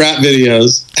watch these rap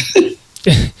videos.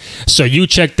 So you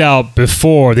checked out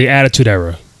before the Attitude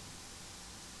Era?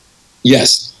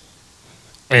 Yes.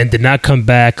 And did not come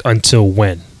back until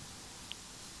when?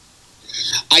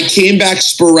 I came back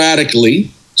sporadically.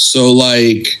 So,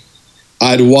 like,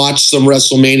 I'd watch some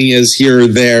WrestleManias here or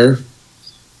there,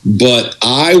 but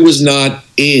I was not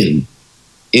in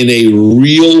a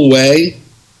real way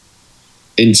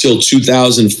until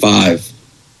 2005.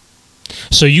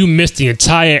 So you missed the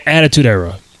entire Attitude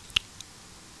Era?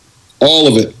 All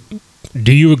of it.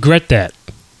 Do you regret that?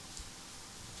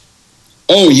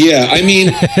 Oh, yeah. I mean,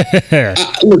 listen,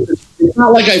 it's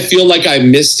not like I feel like I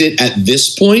missed it at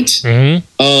this point.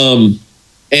 Mm-hmm.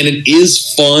 And it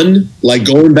is fun. Like,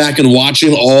 going back and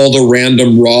watching all the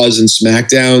random Raws and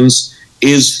SmackDowns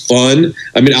is fun.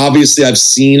 I mean, obviously, I've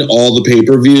seen all the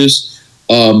pay-per-views,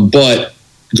 but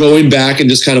going back and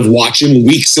just kind of watching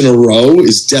weeks in a row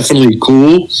is definitely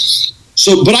cool.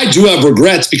 So, but I do have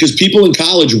regrets because people in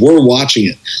college were watching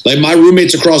it. Like, my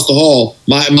roommates across the hall,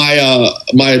 my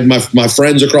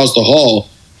friends across the hall,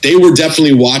 they were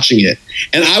definitely watching it.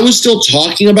 And I was still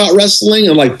talking about wrestling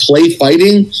and like play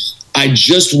fighting. I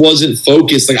just wasn't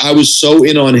focused. Like, I was so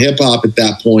in on hip hop at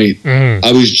that point. Mm.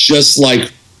 I was just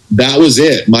like, that was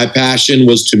it. My passion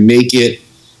was to make it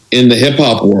in the hip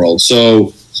hop world.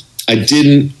 So I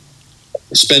didn't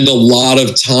spend a lot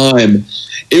of time.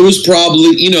 It was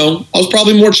probably, I was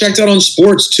probably more checked out on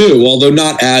sports too, although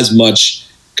not as much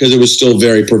because it was still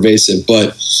very pervasive.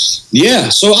 But yeah,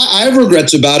 so I have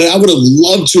regrets about it. I would have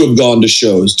loved to have gone to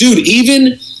shows. Dude,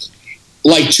 even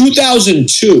like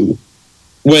 2002,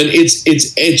 when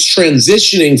it's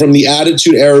transitioning from the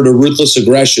Attitude Era to Ruthless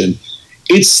Aggression,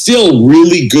 it's still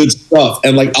really good stuff.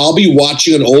 And like, I'll be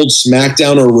watching an old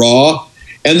SmackDown or Raw,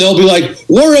 and they'll be like,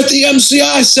 we're at the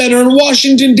MCI Center in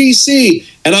Washington, D.C.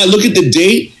 And I look at the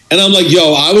date, And I'm like,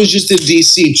 yo, I was just in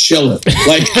DC chilling.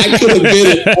 Like, I could have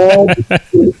been at all.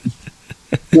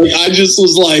 Like, I just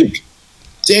was like,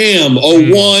 damn,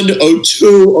 01,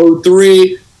 02,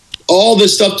 03, all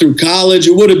this stuff through college.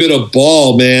 It would have been a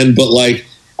ball, man. But like,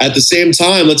 at the same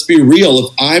time, let's be real.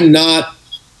 If I'm not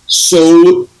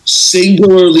so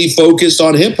singularly focused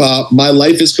on hip hop, my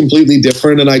life is completely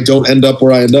different and I don't end up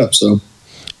where I end up. So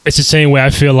it's the same way I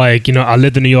feel like, you know, I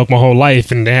lived in New York my whole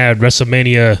life and they had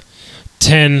WrestleMania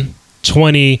 10,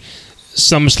 20,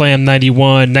 SummerSlam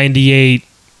 91, 98,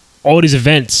 all these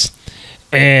events.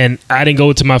 And I didn't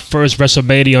go to my first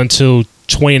WrestleMania until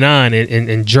 29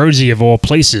 in Jersey, of all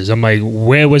places. I'm like,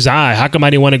 where was I? How come I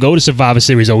didn't want to go to Survivor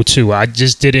Series 02? I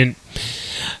just didn't.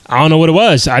 I don't know what it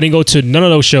was. I didn't go to none of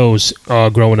those shows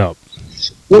growing up.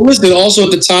 Well, listen, also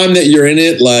at the time that you're in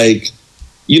it, like,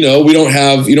 you know, you don't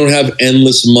have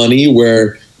endless money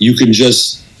where you can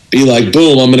just be like,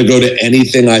 boom, I'm going to go to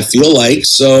anything I feel like.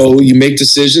 So you make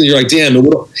decisions. You're like, damn. And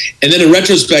then in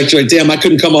retrospect, you're like, damn, I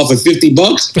couldn't come off of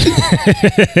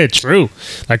 $50. True.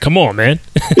 Like, come on, man.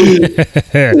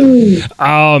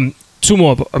 Two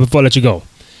more before I let you go.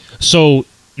 So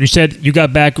you said you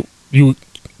got back in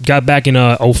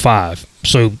 05.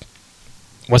 So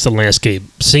what's the landscape?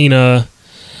 Cena,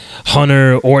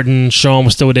 Hunter, Orton, Shawn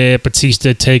was still there,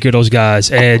 Batista, Taker, those guys,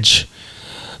 Edge.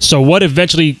 So what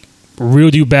eventually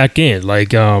reeled you back in?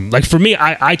 Like for me,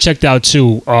 I checked out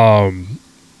too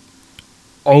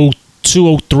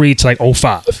 02, 03 to like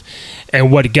 05.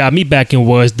 And what got me back in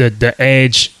was the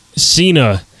Edge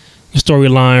Cena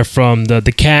storyline from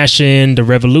the cash in, the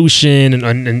Revolution,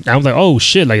 and I was like, oh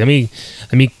shit, like let me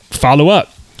follow up.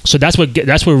 So that's what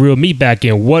reeled me back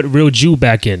in. What reeled you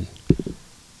back in?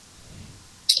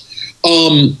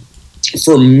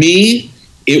 For me,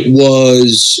 it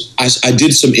was, I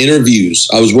did some interviews.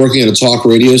 I was working at a talk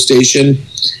radio station,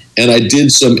 and I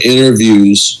did some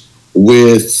interviews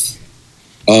with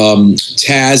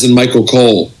Taz and Michael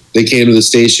Cole. They came to the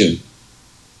station,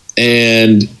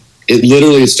 and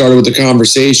it started with the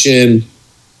conversation.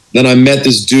 Then I met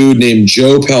this dude named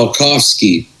Joe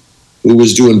Palkowski, who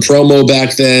was doing promo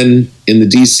back then in the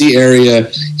DC area.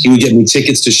 He would get me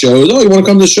tickets to shows. Oh, you want to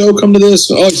come to the show? Come to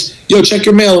this. Oh, yo, check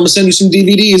your mail. I'm going to send you some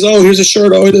DVDs. Oh, here's a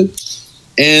shirt. Oh,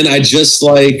 and I just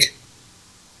like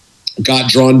got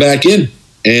drawn back in.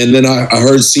 And then I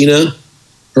heard Cena,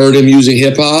 heard him using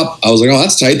hip hop. I was like, oh,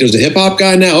 that's tight. There's a hip hop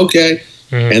guy now. Okay.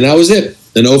 Mm-hmm. And that was it.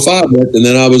 In 05.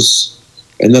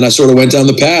 And then I sort of went down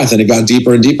the path and it got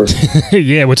deeper and deeper.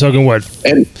 Yeah. We're talking what?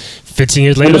 15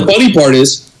 years later? And the funny part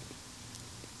is,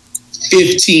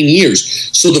 15 years.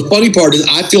 So the funny part is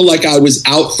I feel like I was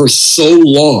out for so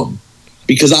long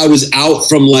because I was out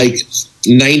from like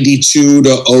 92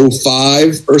 to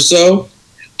 05 or so.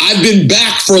 I've been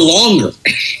back for longer.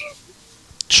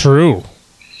 True.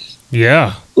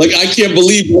 Yeah. Like I can't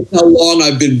believe how long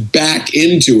I've been back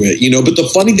into it, you know. But the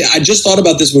funny thing, I just thought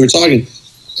about this when we were talking.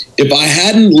 If I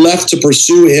hadn't left to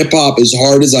pursue hip hop as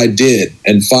hard as I did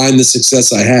and find the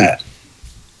success I had,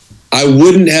 I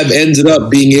wouldn't have ended up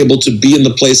being able to be in the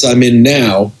place I'm in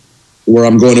now where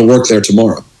I'm going to work there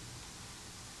tomorrow.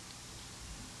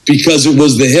 Because it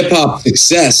was the hip hop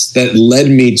success that led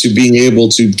me to being able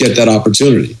to get that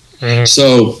opportunity. Mm-hmm.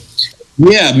 So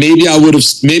yeah, maybe I would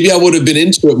have been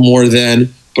into it more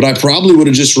then, but I probably would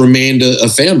have just remained a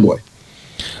fanboy.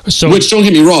 So, which, don't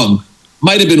get me wrong,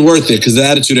 might have been worth it because the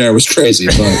Attitude Era was crazy.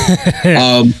 But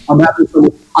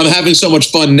I'm having so much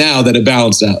fun now that it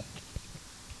balanced out.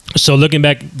 So looking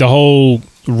back the whole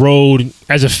road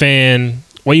as a fan,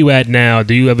 where you at now?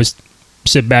 Do you ever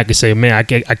sit back and say, man, I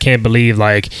can't believe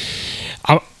like,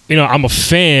 I'm a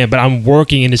fan, but I'm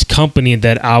working in this company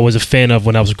that I was a fan of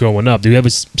when I was growing up. Do you ever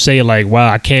say like, wow,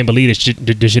 I can't believe this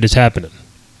shit is happening?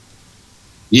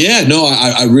 Yeah, no,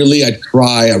 I really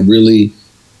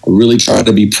try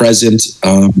to be present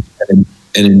and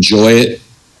enjoy it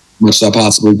as much as I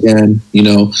possibly can. You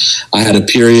know, I had a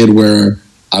period where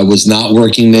I was not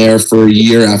working there for a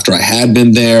year after I had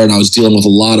been there, and I was dealing with a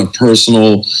lot of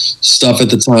personal stuff at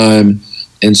the time.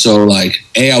 And so, like,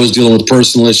 I was dealing with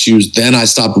personal issues. Then I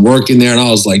stopped working there, and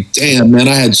I was like, damn, man,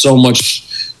 I had so much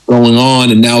going on,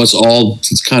 and now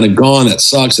it's kind of gone. That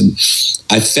sucks. And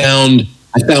I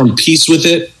found peace with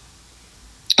it.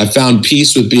 I found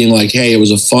peace with being like, hey, it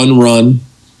was a fun run.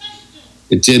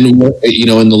 It didn't work, you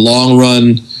know, in the long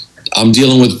run, I'm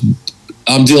dealing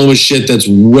with shit that's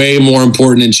way more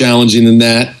important and challenging than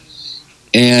that.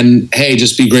 And hey,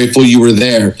 just be grateful you were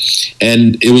there.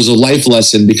 And it was a life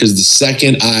lesson because the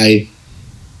second I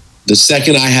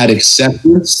had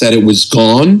acceptance that it was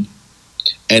gone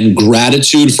and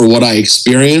gratitude for what I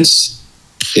experienced,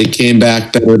 it came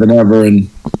back better than ever. And,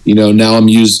 now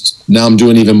I'm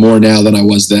doing even more now than I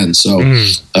was then. So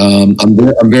I'm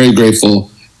very grateful.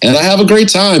 And I have a great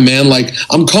time, man. Like,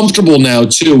 I'm comfortable now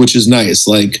too, which is nice.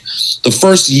 Like, the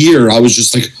first year I was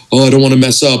just like, oh, I don't want to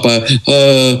mess up. And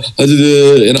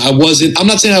I'm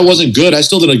not saying I wasn't good. I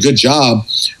still did a good job,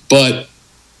 but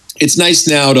it's nice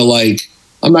now to, like,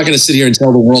 I'm not going to sit here and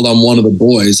tell the world I'm one of the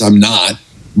boys. I'm not,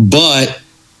 but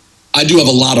I do have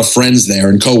a lot of friends there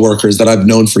and coworkers that I've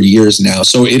known for years now.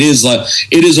 So it is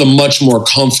a much more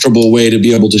comfortable way to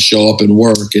be able to show up and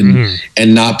work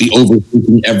and not be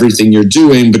overthinking everything you're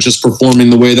doing, but just performing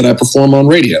the way that I perform on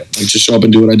radio. Like, just show up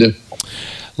and do what I do.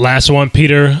 Last one,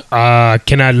 Peter.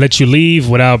 Can I let you leave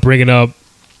without bringing up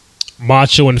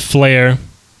Macho and Flair,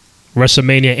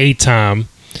 WrestleMania 8 time,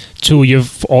 two of your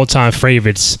all-time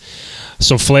favorites.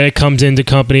 So Flair comes into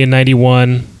company in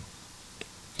 91.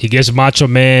 He gets Macho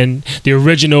Man. The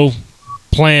original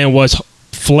plan was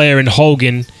Flair and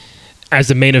Hogan as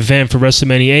the main event for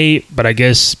WrestleMania 8, but I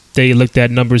guess they looked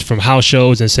at numbers from house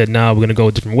shows and said, nah, we're going to go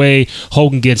a different way.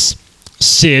 Hogan gets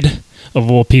Sid, of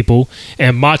all people,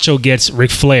 and Macho gets Ric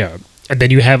Flair. And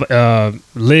then you have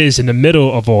Liz in the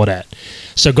middle of all that.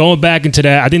 So going back into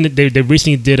that, I think that they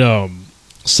recently did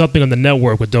something on the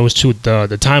network with those two,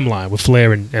 the timeline with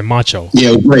Flair and Macho.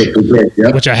 Yeah, great.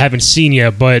 Yeah. Which I haven't seen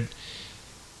yet, but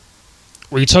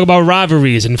when you talk about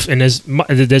rivalries and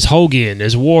there's Hogan,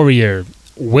 there's Warrior,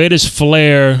 where does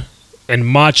Flair and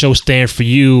Macho stand for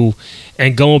you?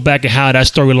 And going back at how that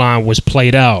storyline was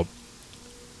played out,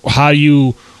 how do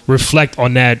you reflect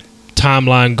on that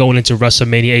timeline going into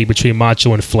WrestleMania 8 between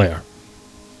Macho and Flair?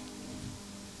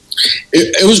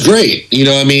 It was great.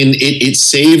 It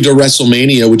saved a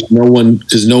WrestleMania, which no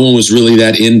one was really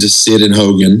that into Sid and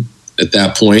Hogan at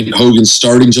that point. Hogan's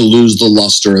starting to lose the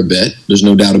luster a bit. There's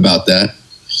no doubt about that.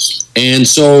 And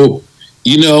so,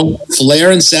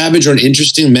 Flair and Savage are an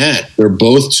interesting match. They're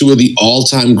both two of the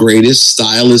all-time greatest,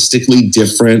 stylistically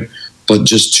different, but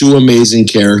just two amazing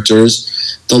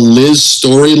characters. The Liz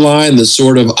storyline, the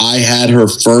sort of I had her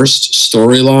first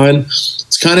storyline,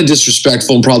 it's kind of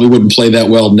disrespectful and probably wouldn't play that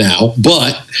well now,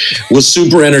 but was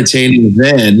super entertaining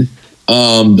then.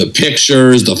 The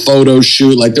pictures, the photo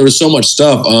shoot, like there was so much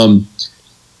stuff.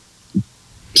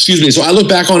 So I look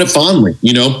back on it fondly,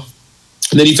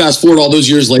 And then you fast forward all those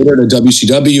years later to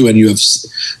WCW, and you have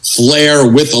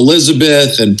Flair with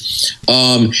Elizabeth, and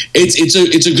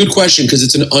it's a good question because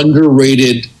it's an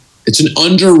underrated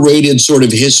sort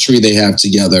of history they have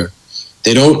together.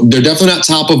 They're definitely not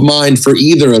top of mind for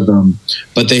either of them,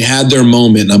 but they had their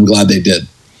moment, and I'm glad they did.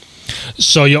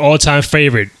 So your all-time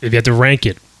favorite, if you had to rank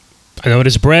it, I know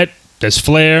there's Bret, there's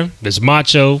Flair, there's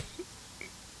Macho.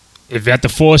 If you had to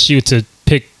force you to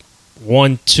pick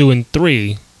 1, 2, and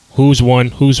 3. Who's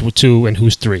 1, who's 2, and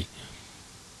who's 3?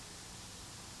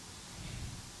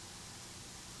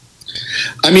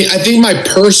 I think my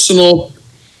personal,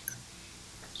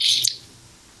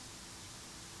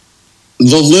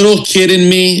 the little kid in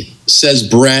me says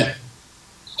Bret,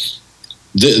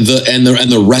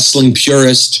 the wrestling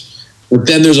purist. But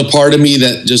then there's a part of me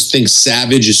that just thinks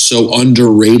Savage is so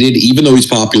underrated, even though he's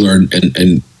popular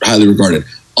and highly regarded.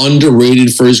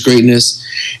 Underrated for his greatness.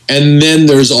 And then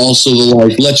there's also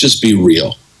the let's just be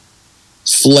real.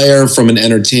 Flair, from an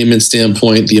entertainment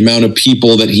standpoint, the amount of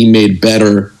people that he made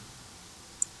better,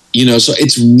 so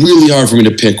it's really hard for me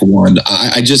to pick one.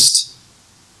 I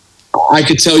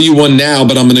could tell you one now,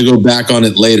 but I'm going to go back on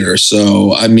it later.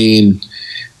 So,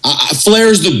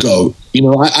 Flair's the GOAT.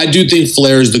 I do think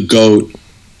Flair's the GOAT.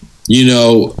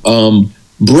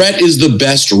 Bret is the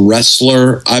best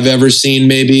wrestler I've ever seen,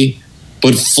 maybe.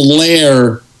 But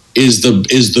Flair is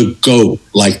the GOAT,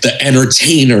 like the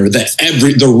entertainer,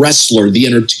 the wrestler, the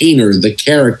entertainer, the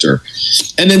character.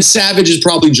 And then Savage is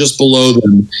probably just below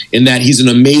them in that he's an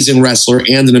amazing wrestler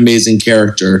and an amazing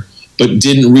character, but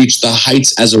didn't reach the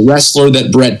heights as a wrestler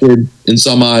that Bret did in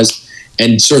some eyes,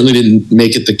 and certainly didn't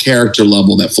make it the character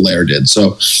level that Flair did.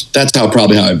 So that's how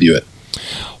I view it.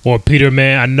 Well, Peter,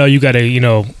 man, I know you got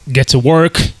to, get to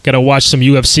work, got to watch some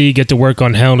UFC, get to work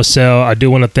on Hell in a Cell. I do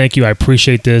want to thank you. I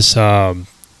appreciate this.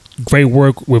 Great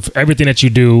work with everything that you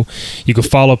do. You can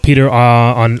follow Peter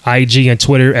on IG and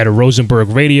Twitter at Rosenberg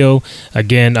Radio.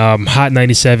 Again, Hot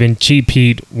 97, Cheap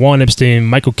Pete, Juan Epstein,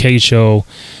 Michael K. Show,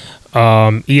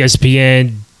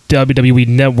 ESPN, WWE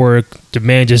Network. The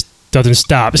man just doesn't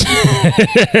stop.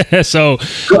 So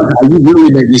you really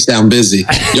make me sound busy.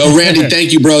 Yo, Randy,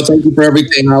 thank you, bro. Thank you for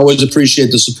everything. I always appreciate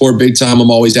the support big time.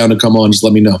 I'm always down to come on. Just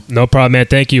let me know. No problem, man.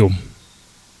 Thank you.